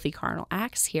 many filthy carnal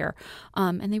acts here.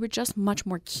 And they were just much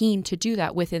more keen to do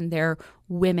that within their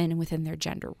women and within their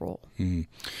gender role. Mm.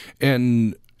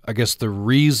 And I guess the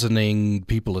reasoning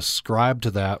people ascribe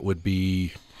to that would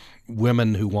be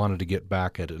women who wanted to get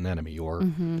back at an enemy or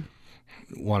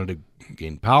wanted to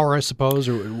gain power, I suppose,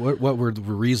 or what were the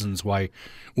reasons why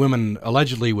women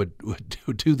allegedly would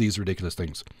do these ridiculous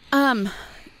things? There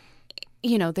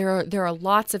are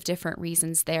lots of different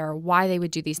reasons there why they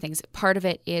would do these things. Part of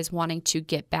it is wanting to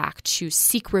get back, to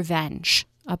seek revenge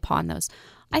upon those.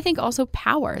 I think also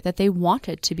power, that they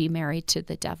wanted to be married to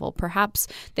the devil. Perhaps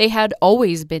they had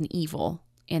always been evil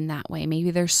in that way.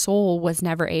 Maybe their soul was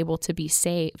never able to be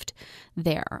saved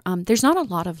there. There's not a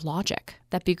lot of logic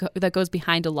that goes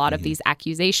behind a lot of these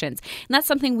accusations. And that's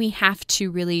something we have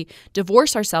to really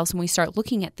divorce ourselves when we start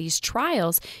looking at these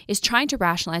trials, is trying to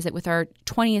rationalize it with our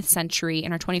 20th century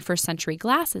and our 21st century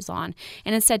glasses on,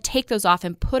 and instead take those off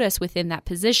and put us within that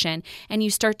position. And you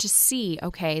start to see,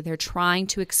 okay, they're trying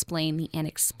to explain the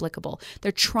inexplicable.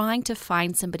 They're trying to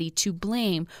find somebody to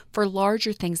blame for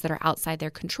larger things that are outside their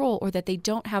control, or that they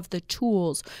don't have the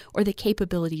tools or the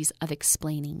capabilities of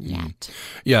explaining yet.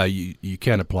 Yeah, you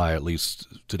can't apply at least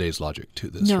today's logic to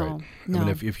this, right? No. I mean,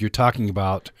 if you're talking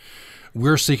about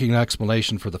we're seeking an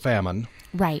explanation for the famine.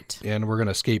 Right. And we're going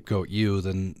to scapegoat you,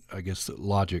 then I guess the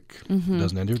logic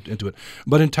doesn't enter into it.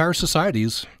 But entire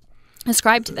societies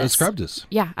ascribe to this.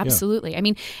 Yeah, absolutely. Yeah. I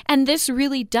mean, and this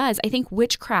really does, I think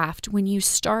witchcraft, when you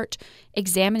start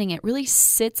examining it, really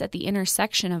sits at the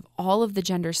intersection of all of the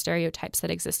gender stereotypes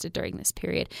that existed during this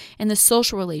period and the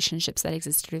social relationships that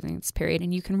existed during this period.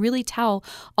 And you can really tell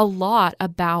a lot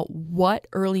about what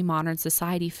early modern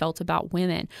society felt about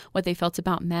women, what they felt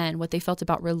about men, what they felt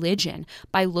about religion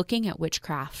by looking at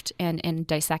witchcraft and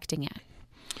dissecting it.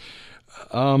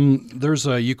 There's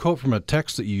you quote from a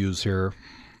text that you use here.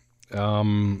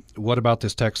 What about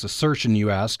this text assertion, you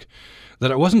ask, that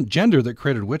it wasn't gender that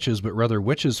created witches, but rather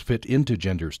witches fit into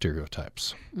gender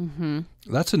stereotypes? Mm-hmm.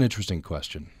 That's an interesting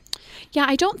question. Yeah,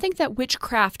 I don't think that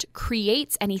witchcraft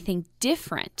creates anything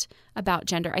different about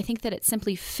gender. I think that it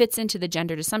simply fits into the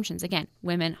gendered assumptions. Again,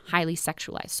 women highly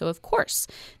sexualized. So of course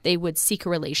they would seek a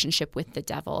relationship with the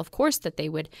devil. Of course that they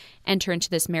would enter into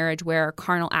this marriage where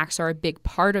carnal acts are a big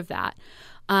part of that.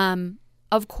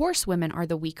 Of course, women are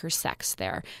the weaker sex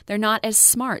there. They're not as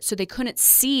smart, so they couldn't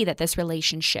see that this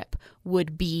relationship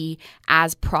would be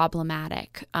as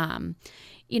problematic.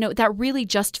 That really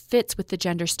just fits with the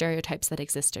gender stereotypes that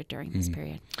existed during this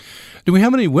period. Do we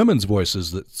have any women's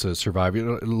voices that survive?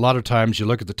 A lot of times you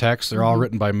look at the text; they're all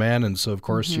written by men, and so of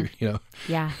course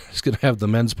it's going to have the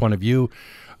men's point of view.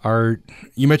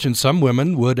 You mentioned some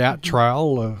women would at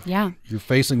trial. You're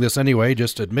facing this anyway.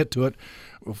 Just admit to it.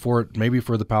 For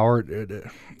the power,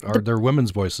 are there women's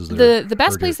voices there? The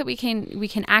best place that we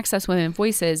can access women's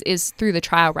voices is through the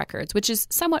trial records, which is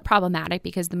somewhat problematic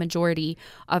because the majority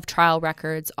of trial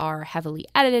records are heavily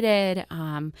edited.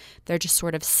 They're just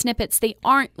sort of snippets. They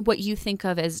aren't what you think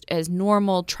of as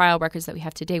normal trial records that we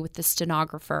have today with the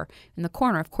stenographer in the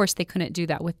corner. Of course, they couldn't do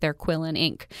that with their quill and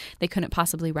ink. They couldn't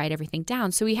possibly write everything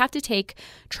down. So we have to take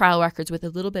trial records with a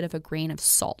little bit of a grain of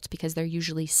salt because they're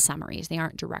usually summaries. They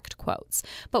aren't direct quotes.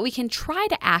 But we can try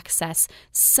to access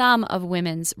some of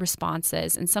women's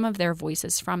responses and some of their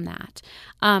voices from that.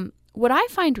 What I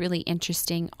find really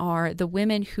interesting are the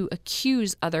women who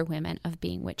accuse other women of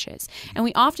being witches. And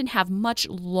we often have much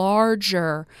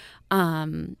larger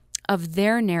of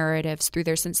their narratives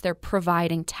since they're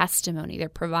providing testimony, they're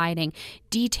providing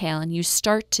detail, and you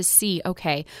start to see,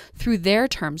 okay, through their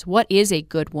terms, what is a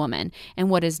good woman and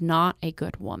what is not a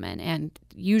good woman. And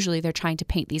usually they're trying to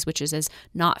paint these witches as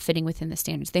not fitting within the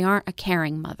standards. They aren't a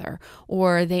caring mother,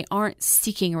 or they aren't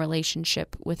seeking a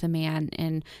relationship with a man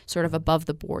in sort of above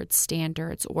the board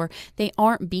standards, or they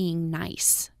aren't being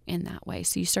nice in that way.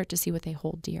 So you start to see what they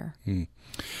hold dear.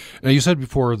 Now, you said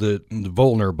before that the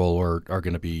vulnerable are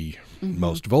going to be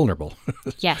most vulnerable.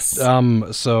 Yes.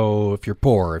 So if you're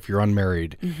poor, if you're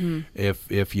unmarried,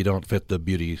 if you don't fit the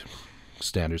beauty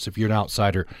standards, if you're an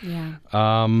outsider. Yeah.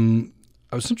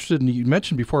 I was interested in, you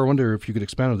mentioned before, I wonder if you could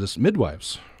expand on this,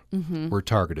 midwives were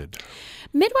targeted.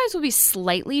 Midwives will be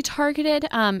slightly targeted,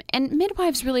 and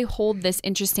midwives really hold this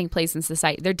interesting place in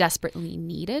society. They're desperately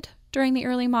needed during the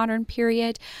early modern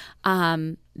period.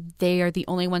 They are the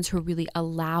only ones who are really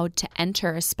allowed to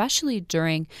enter, especially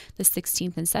during the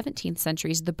 16th and 17th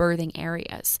centuries, the birthing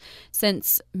areas.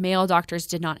 Since male doctors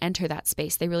did not enter that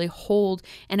space, they really hold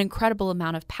an incredible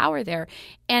amount of power there.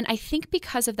 And I think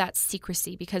because of that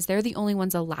secrecy, because they're the only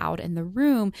ones allowed in the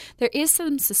room, there is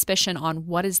some suspicion on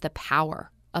what is the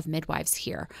power of midwives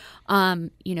here.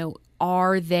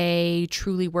 Are they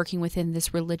truly working within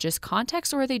this religious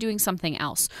context, or are they doing something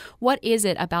else? What is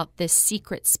it about this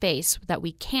secret space that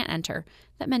we can't enter,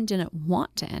 that men didn't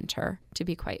want to enter, to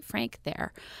be quite frank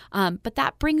there? But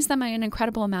that brings them an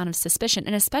incredible amount of suspicion,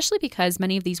 and especially because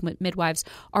many of these midwives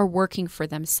are working for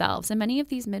themselves, and many of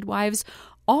these midwives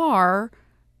are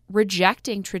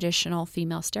rejecting traditional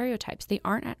female stereotypes. They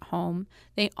aren't at home.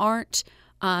 They aren't,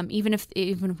 even if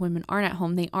women aren't at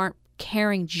home, they aren't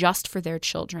caring just for their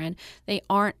children. They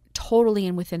aren't totally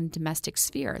within a domestic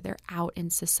sphere. They're out in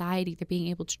society. They're being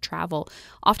able to travel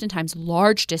oftentimes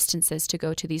large distances to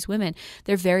go to these women.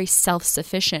 They're very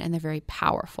self-sufficient and they're very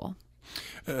powerful.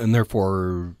 And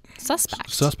therefore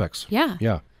suspects.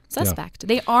 Yeah. Suspect. Yeah.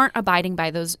 They aren't abiding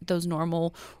by those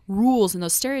normal rules and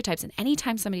those stereotypes. And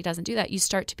anytime somebody doesn't do that, you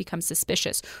start to become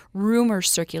suspicious.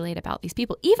 Rumors circulate about these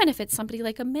people, even if it's somebody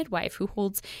like a midwife who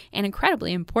holds an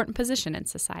incredibly important position in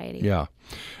society. Yeah.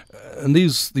 And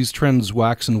these trends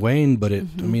wax and wane, but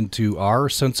to our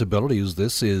sensibilities,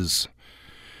 this is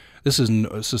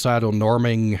societal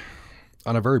norming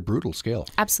on a very brutal scale.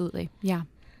 Absolutely. Yeah.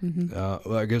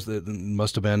 I guess it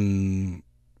must have been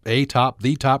the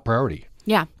top priority.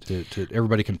 Yeah. To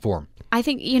everybody conform. I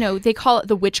think, they call it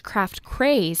the witchcraft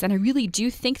craze. And I really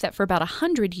do think that for about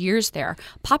 100 years there,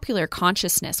 popular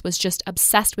consciousness was just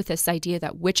obsessed with this idea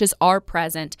that witches are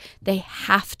present. They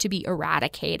have to be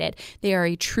eradicated. They are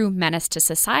a true menace to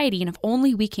society. And if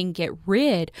only we can get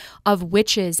rid of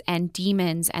witches and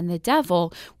demons and the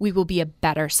devil, we will be a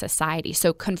better society.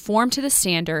 So conform to the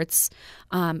standards,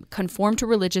 conform to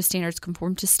religious standards,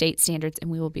 conform to state standards,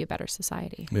 and we will be a better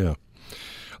society. Yeah.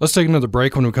 Let's take another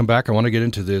break. When we come back, I want to get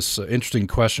into this interesting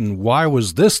question. Why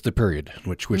was this the period in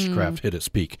which witchcraft hit its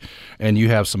peak? And you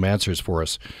have some answers for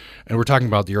us. And we're talking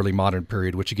about the early modern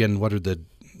period, which, again, what are the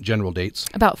general dates?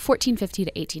 About 1450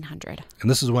 to 1800.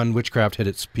 And this is when witchcraft hit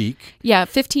its peak? Yeah,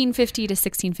 1550 to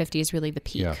 1650 is really the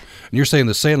peak. Yeah. And you're saying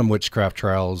the Salem witchcraft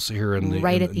trials here in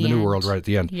the New World right at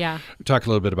the end. Yeah. Talk a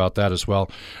little bit about that as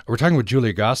well. We're talking with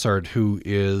Julia Gossard, who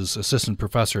is assistant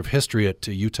professor of history at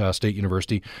Utah State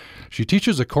University. She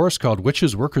teaches a course called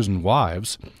Witches, Workers, and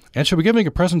Wives, and she'll be giving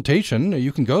a presentation.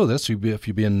 You can go to this if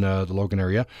you've been in the Logan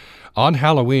area. On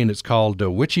Halloween, it's called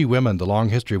Witchy Women, The Long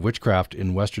History of Witchcraft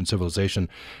in Western Civilization.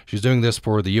 She's doing this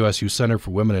for the USU Center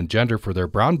for Women and Gender for their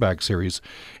Brown Bag series.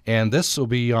 And this will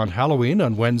be on Halloween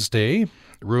on Wednesday,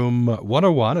 room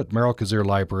 101 at Merrill-Cazier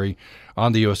Library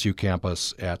on the USU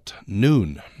campus at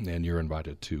noon. And you're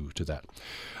invited to that.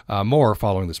 More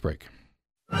following this break.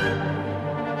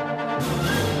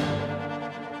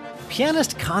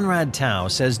 Pianist Conrad Tao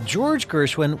says George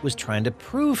Gershwin was trying to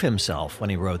prove himself when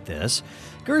he wrote this.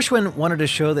 Gershwin wanted to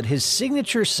show that his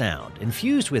signature sound,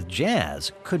 infused with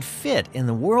jazz, could fit in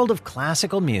the world of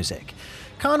classical music.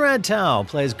 Conrad Tao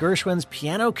plays Gershwin's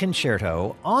Piano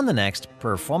Concerto on the next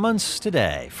Performance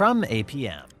Today from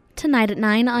APM. Tonight at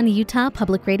 9 on Utah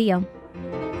Public Radio.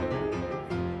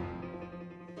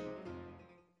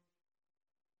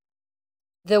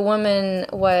 The woman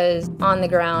was on the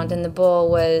ground and the bull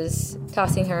was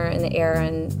tossing her in the air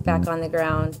and back on the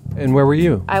ground. And where were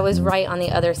you? I was right on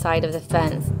the other side of the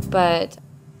fence, but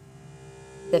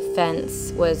the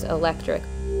fence was electric.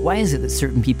 Why is it that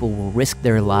certain people will risk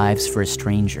their lives for a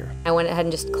stranger? I went ahead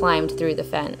and just climbed through the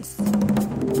fence.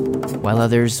 While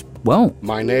others won't.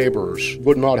 My neighbors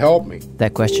would not help me.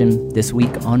 That question this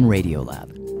week on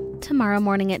Radiolab. Tomorrow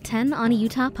morning at 10 on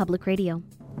Utah Public Radio.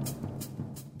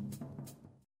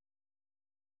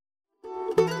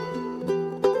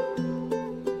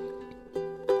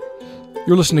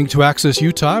 You're listening to Access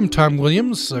Utah. I'm Tom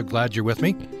Williams. Glad you're with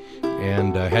me.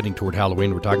 And heading toward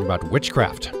Halloween, we're talking about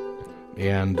witchcraft.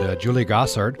 And Julia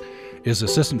Gossard is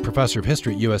assistant professor of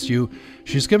history at USU.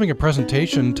 She's giving a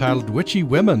presentation titled Witchy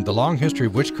Women, The Long History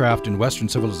of Witchcraft in Western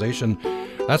Civilization.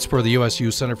 That's for the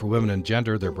USU Center for Women and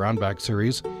Gender, their Brown Bag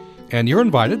series. And you're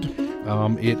invited.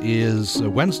 It is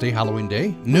Wednesday, Halloween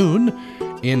Day, noon,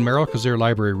 in Merrill-Cazier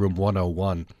Library Room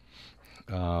 101.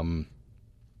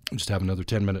 Just have another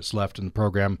 10 minutes left in the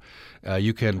program.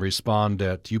 You can respond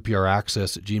at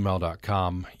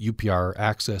upraccess@gmail.com,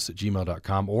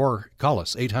 upraccess@gmail.com, or call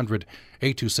us,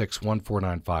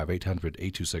 800-826-1495,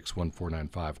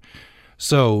 800-826-1495.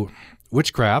 So,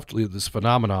 witchcraft, this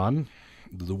phenomenon,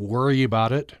 the worry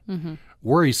about it,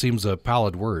 worry seems a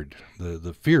pallid word,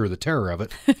 the fear, the terror of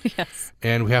it. Yes.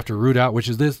 And we have to root out, which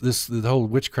is the whole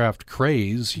witchcraft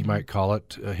craze, you might call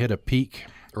it, hit a peak,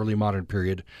 early modern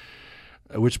period.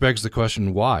 Which begs the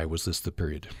question, why was this the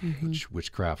period which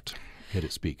witchcraft hit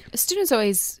its peak? Students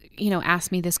always,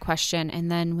 ask me this question, and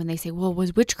then when they say, well,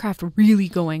 was witchcraft really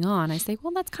going on? I say,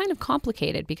 well, that's kind of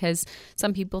complicated because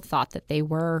some people thought that they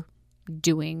were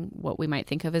doing what we might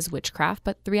think of as witchcraft,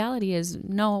 but the reality is,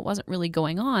 no, it wasn't really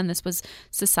going on. This was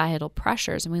societal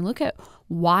pressures. And we look at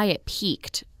why it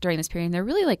peaked during this period, and there are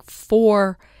really like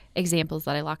four examples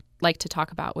that I like to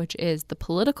talk about, which is the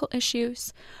political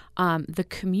issues, the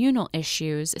communal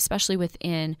issues, especially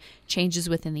within changes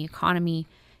within the economy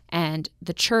and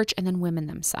the church, and then women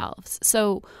themselves.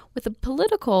 So with the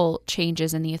political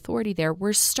changes and the authority there,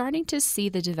 we're starting to see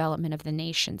the development of the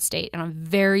nation state on a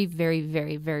very, very,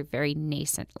 very, very, very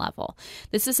nascent level.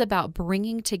 This is about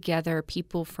bringing together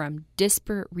people from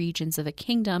disparate regions of a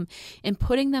kingdom and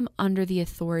putting them under the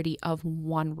authority of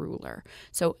one ruler.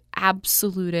 So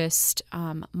absolutist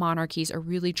monarchies are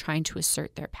really trying to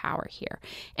assert their power here.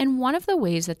 And one of the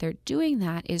ways that they're doing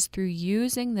that is through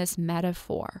using this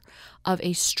metaphor of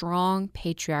a strong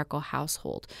patriarchal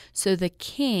household. So the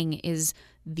king is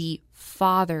the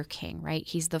father king, right?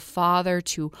 He's the father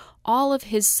to all of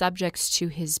his subjects, to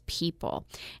his people.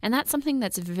 And that's something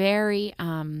that's very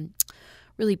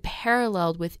really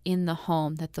paralleled within the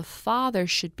home, that the father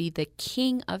should be the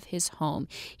king of his home.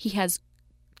 He has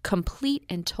complete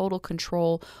and total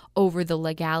control over the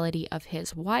legality of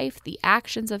his wife, the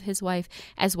actions of his wife,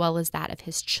 as well as that of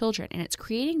his children. And it's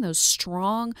creating those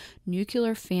strong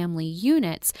nuclear family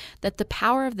units that the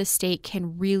power of the state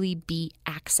can really be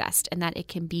accessed and that it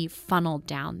can be funneled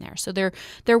down there. So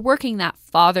they're working that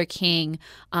father king,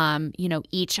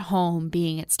 each home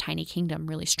being its tiny kingdom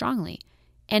really strongly.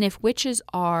 And if witches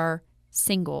are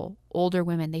single, older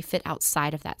women, they fit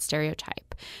outside of that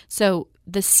stereotype. So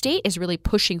the state is really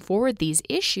pushing forward these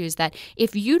issues that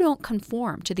if you don't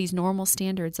conform to these normal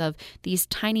standards of these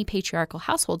tiny patriarchal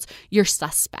households, you're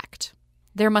suspect.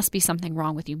 There must be something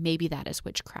wrong with you. Maybe that is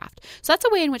witchcraft. So that's a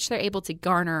way in which they're able to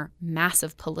garner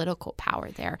massive political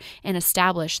power there and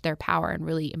establish their power in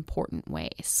really important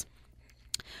ways.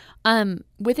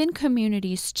 Within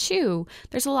communities, too,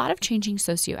 there's a lot of changing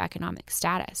socioeconomic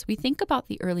status. We think about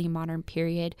the early modern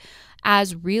period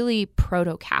as really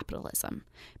proto-capitalism.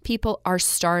 People are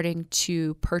starting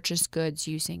to purchase goods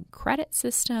using credit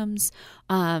systems.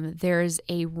 There's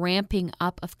a ramping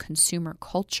up of consumer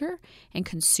culture and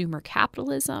consumer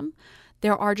capitalism.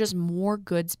 There are just more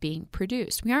goods being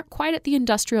produced. We aren't quite at the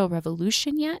Industrial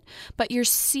Revolution yet, but you're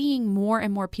seeing more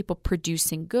and more people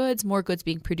producing goods, more goods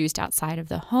being produced outside of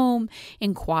the home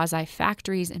in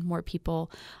quasi-factories, and more people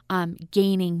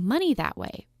gaining money that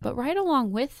way. But right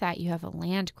along with that, you have a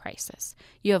land crisis.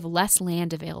 You have less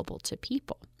land available to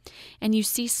people. And you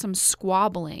see some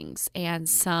squabblings and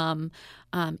some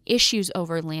issues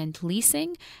over land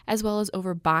leasing as well as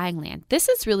over buying land. This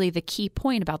is really the key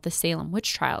point about the Salem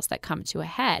witch trials that come to a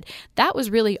head. That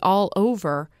was really all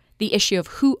over the issue of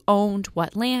who owned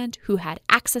what land, who had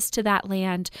access to that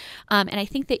land. And I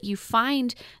think that you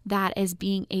find that as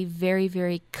being a very,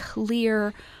 very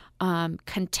clear,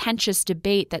 contentious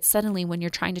debate that suddenly when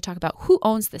you're trying to talk about who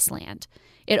owns this land,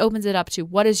 it opens it up to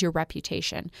what is your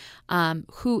reputation,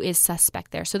 who is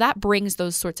suspect there. So that brings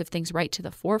those sorts of things right to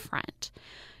the forefront.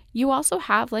 You also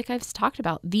have, like I've talked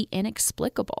about, the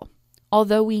inexplicable.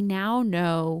 Although we now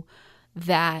know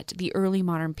that the early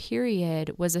modern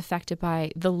period was affected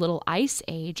by the Little Ice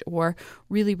Age or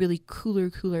really, really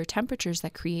cooler temperatures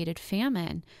that created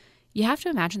famine, you have to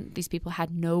imagine that these people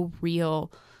had no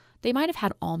real... They might have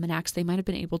had almanacs, they might have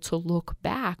been able to look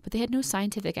back, but they had no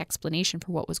scientific explanation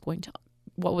for what was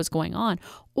going on,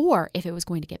 or if it was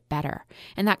going to get better.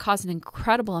 And that caused an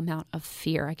incredible amount of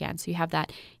fear again. So you have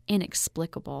that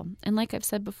inexplicable. And like I've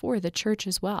said before, the church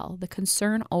as well, the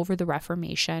concern over the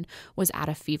Reformation was at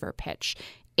a fever pitch.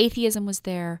 Atheism was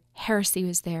there, heresy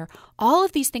was there. All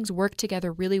of these things work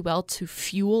together really well to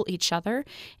fuel each other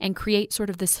and create sort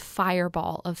of this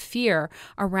fireball of fear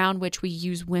around which we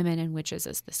use women and witches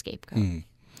as the scapegoat.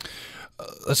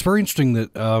 That's very interesting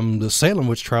that the Salem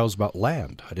witch trial is about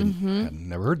land. I'd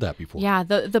never heard that before. Yeah,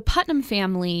 the Putnam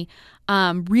family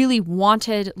really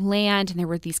wanted land, and there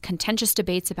were these contentious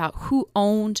debates about who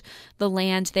owned the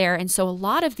land there. And so a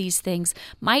lot of these things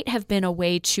might have been a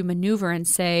way to maneuver and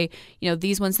say,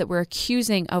 these ones that we're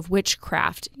accusing of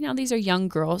witchcraft, these are young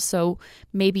girls, so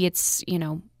maybe it's,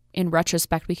 in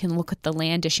retrospect, we can look at the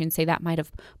land issue and say that might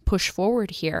have pushed forward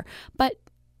here. But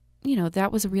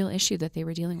that was a real issue that they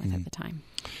were dealing with at the time.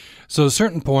 So at a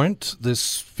certain point,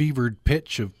 this fevered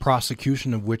pitch of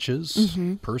prosecution of witches,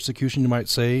 persecution, you might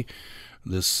say,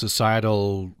 this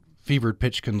societal fevered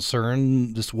pitch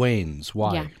concern, this wanes.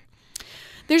 Why?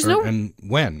 Yeah. And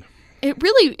when? It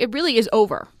really is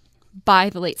over by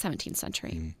the late 17th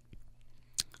century.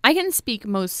 I can speak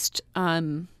most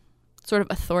sort of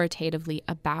authoritatively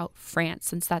about France,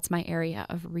 since that's my area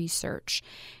of research.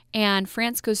 And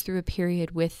France goes through a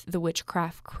period with the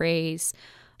witchcraft craze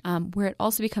where it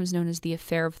also becomes known as the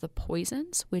Affair of the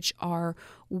Poisons, which are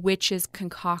witches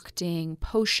concocting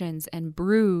potions and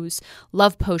brews,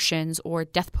 love potions or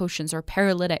death potions or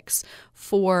paralytics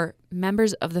for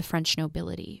members of the French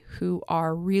nobility who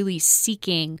are really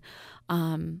seeking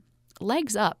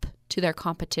legs up to their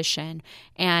competition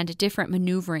and different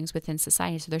maneuverings within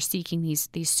society. So they're seeking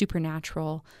these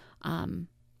supernatural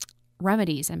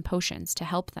remedies and potions to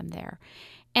help them there.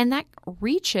 And that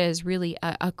reaches really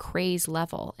a craze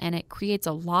level, and it creates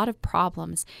a lot of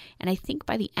problems. And I think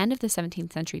by the end of the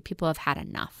 17th century, people have had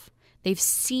enough. They've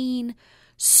seen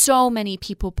so many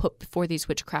people put before these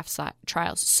witchcraft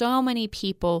trials, so many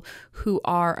people who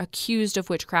are accused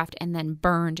of witchcraft and then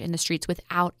burned in the streets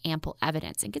without ample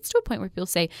evidence. It gets to a point where people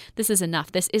say, this is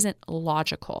enough. This isn't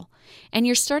logical. And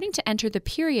you're starting to enter the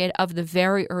period of the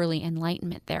very early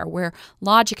Enlightenment there, where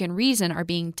logic and reason are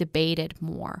being debated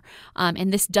more.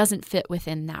 And this doesn't fit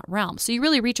within that realm. So you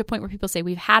really reach a point where people say,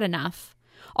 we've had enough.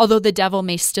 although the devil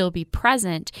may still be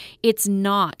present, it's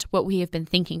not what we have been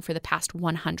thinking for the past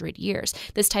 100 years.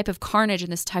 This type of carnage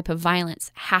and this type of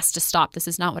violence has to stop. This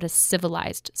is not what a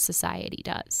civilized society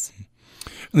does.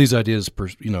 And these ideas,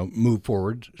 move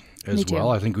forward as well.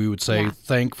 I think we would say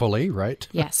thankfully, right?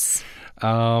 Yes.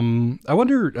 I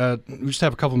wonder, we just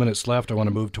have a couple minutes left. I want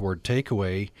to move toward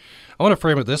takeaway. I want to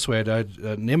frame it this way.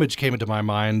 An image came into my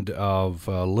mind of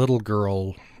a little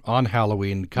girl on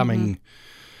Halloween coming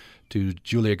to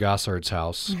Julia Gossard's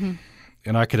house. Mm-hmm.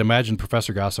 And I could imagine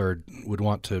Professor Gossard would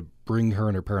want to bring her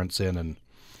and her parents in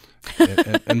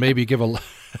and maybe give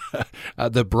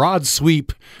the broad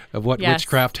sweep of what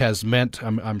witchcraft has meant.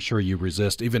 I'm sure you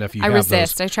resist, even if you have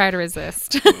resist. those. I try to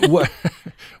resist. What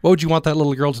would you want that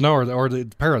little girl to know, or the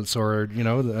parents, or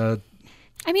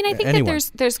I mean, I think anyone?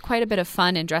 that there's quite a bit of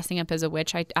fun in dressing up as a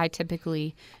witch. I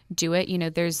typically do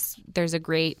it. There's a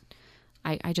great.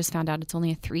 I just found out it's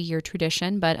only a 3-year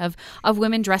tradition, but of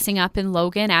women dressing up in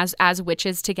Logan as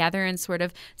witches together and sort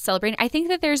of celebrating. I think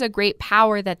that there's a great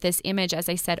power that this image, as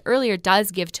I said earlier, does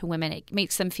give to women. It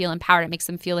makes them feel empowered. It makes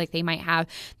them feel like they might have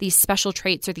these special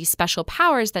traits or these special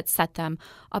powers that set them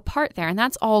apart there. And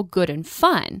that's all good and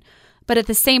fun. But at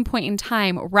the same point in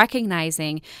time,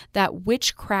 recognizing that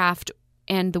witchcraft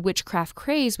and the witchcraft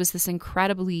craze was this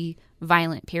incredibly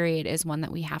violent period is one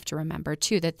that we have to remember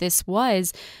too, that this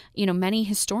was, many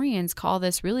historians call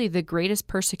this really the greatest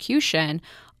persecution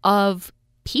of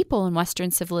people in Western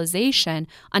civilization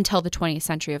until the 20th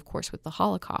century, of course, with the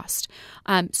Holocaust.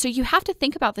 So you have to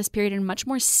think about this period in much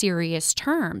more serious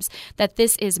terms, that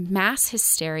this is mass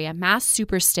hysteria, mass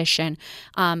superstition,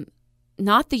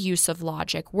 not the use of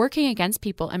logic, working against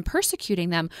people and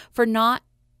persecuting them for not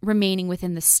remaining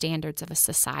within the standards of a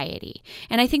society.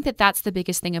 And I think that that's the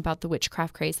biggest thing about the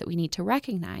witchcraft craze that we need to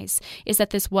recognize, is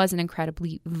that this was an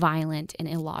incredibly violent and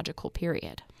illogical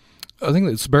period. I think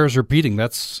it bears repeating.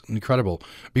 That's incredible.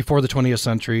 Before the 20th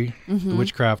century, the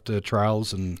witchcraft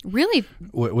trials and really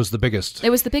was the biggest. It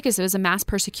was the biggest. It was a mass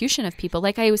persecution of people.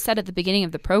 Like I said at the beginning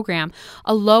of the program,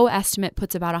 a low estimate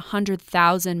puts about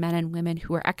 100,000 men and women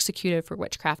who were executed for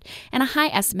witchcraft, and a high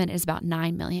estimate is about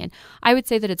 9 million. I would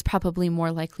say that it's probably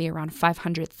more likely around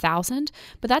 500,000,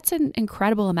 but that's an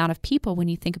incredible amount of people when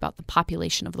you think about the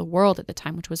population of the world at the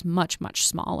time, which was much, much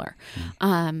smaller.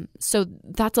 So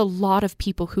that's a lot of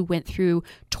people who went through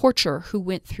torture, who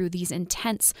went through these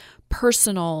intense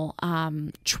personal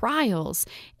trials,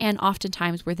 and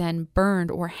oftentimes were then burned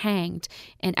or hanged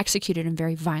and executed in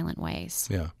very violent ways.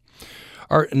 Yeah.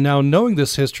 Now, knowing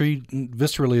this history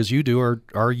viscerally as you do,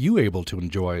 are you able to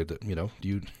enjoy the,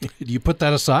 do you put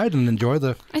that aside and enjoy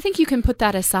the... I think you can put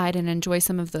that aside and enjoy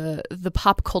some of the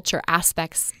pop culture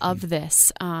aspects of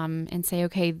this and say,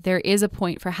 okay, there is a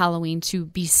point for Halloween to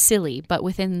be silly, but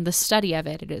within the study of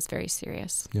it, it is very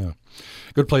serious. Yeah.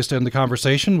 Good place to end the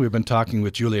conversation. We've been talking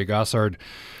with Julia Gossard,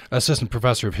 Assistant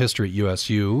Professor of History at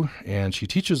USU, and she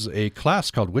teaches a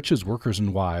class called Witches, Workers,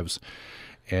 and Wives,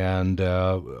 and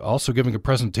also giving a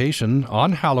presentation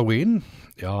on Halloween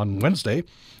on Wednesday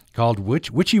called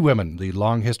Witchy Women, the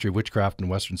Long History of Witchcraft in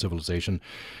Western Civilization.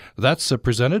 That's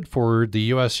presented for the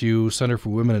USU Center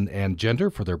for Women and Gender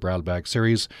for their Brown Bag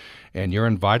series, and you're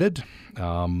invited.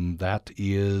 That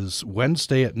is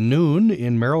Wednesday at noon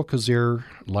in Merrill-Cazier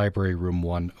Library Room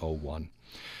 101.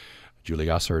 Julie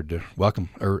Gossard, welcome,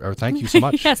 or thank you so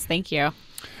much. Yes, thank you.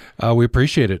 We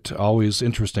appreciate it. Always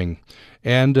interesting.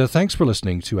 And thanks for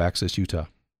listening to Access Utah.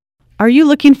 Are you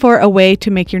looking for a way to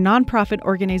make your nonprofit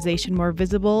organization more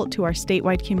visible to our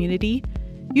statewide community?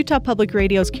 Utah Public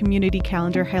Radio's community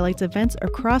calendar highlights events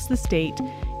across the state,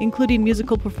 including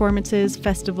musical performances,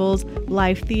 festivals,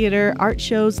 live theater, art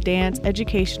shows, dance,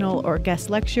 educational or guest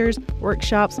lectures,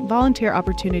 workshops, volunteer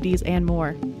opportunities, and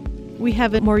more. We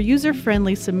have a more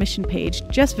user-friendly submission page.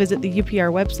 Just visit the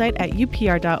UPR website at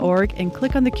upr.org and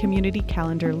click on the community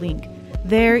calendar link.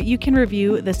 There, you can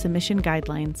review the submission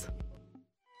guidelines.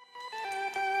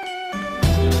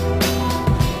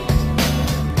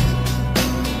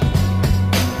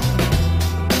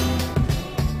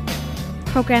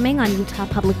 Programming on Utah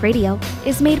Public Radio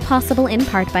is made possible in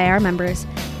part by our members,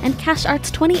 and Cash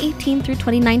Art's 2018 through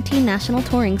 2019 national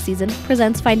touring season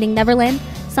presents Finding Neverland,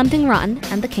 Something Rotten,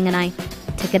 and The King and I.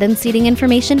 Ticket and seating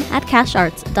information at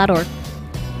casharts.org.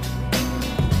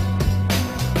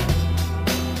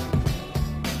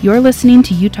 You're listening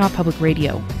to Utah Public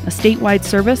Radio, a statewide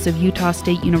service of Utah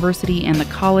State University and the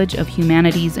College of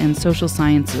Humanities and Social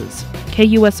Sciences.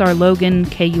 KUSR Logan,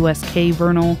 KUSK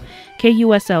Vernal,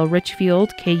 KUSL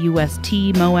Richfield,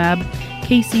 KUST Moab,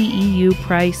 KCEU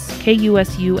Price,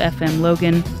 KUSU FM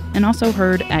Logan, and also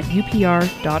heard at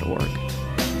upr.org.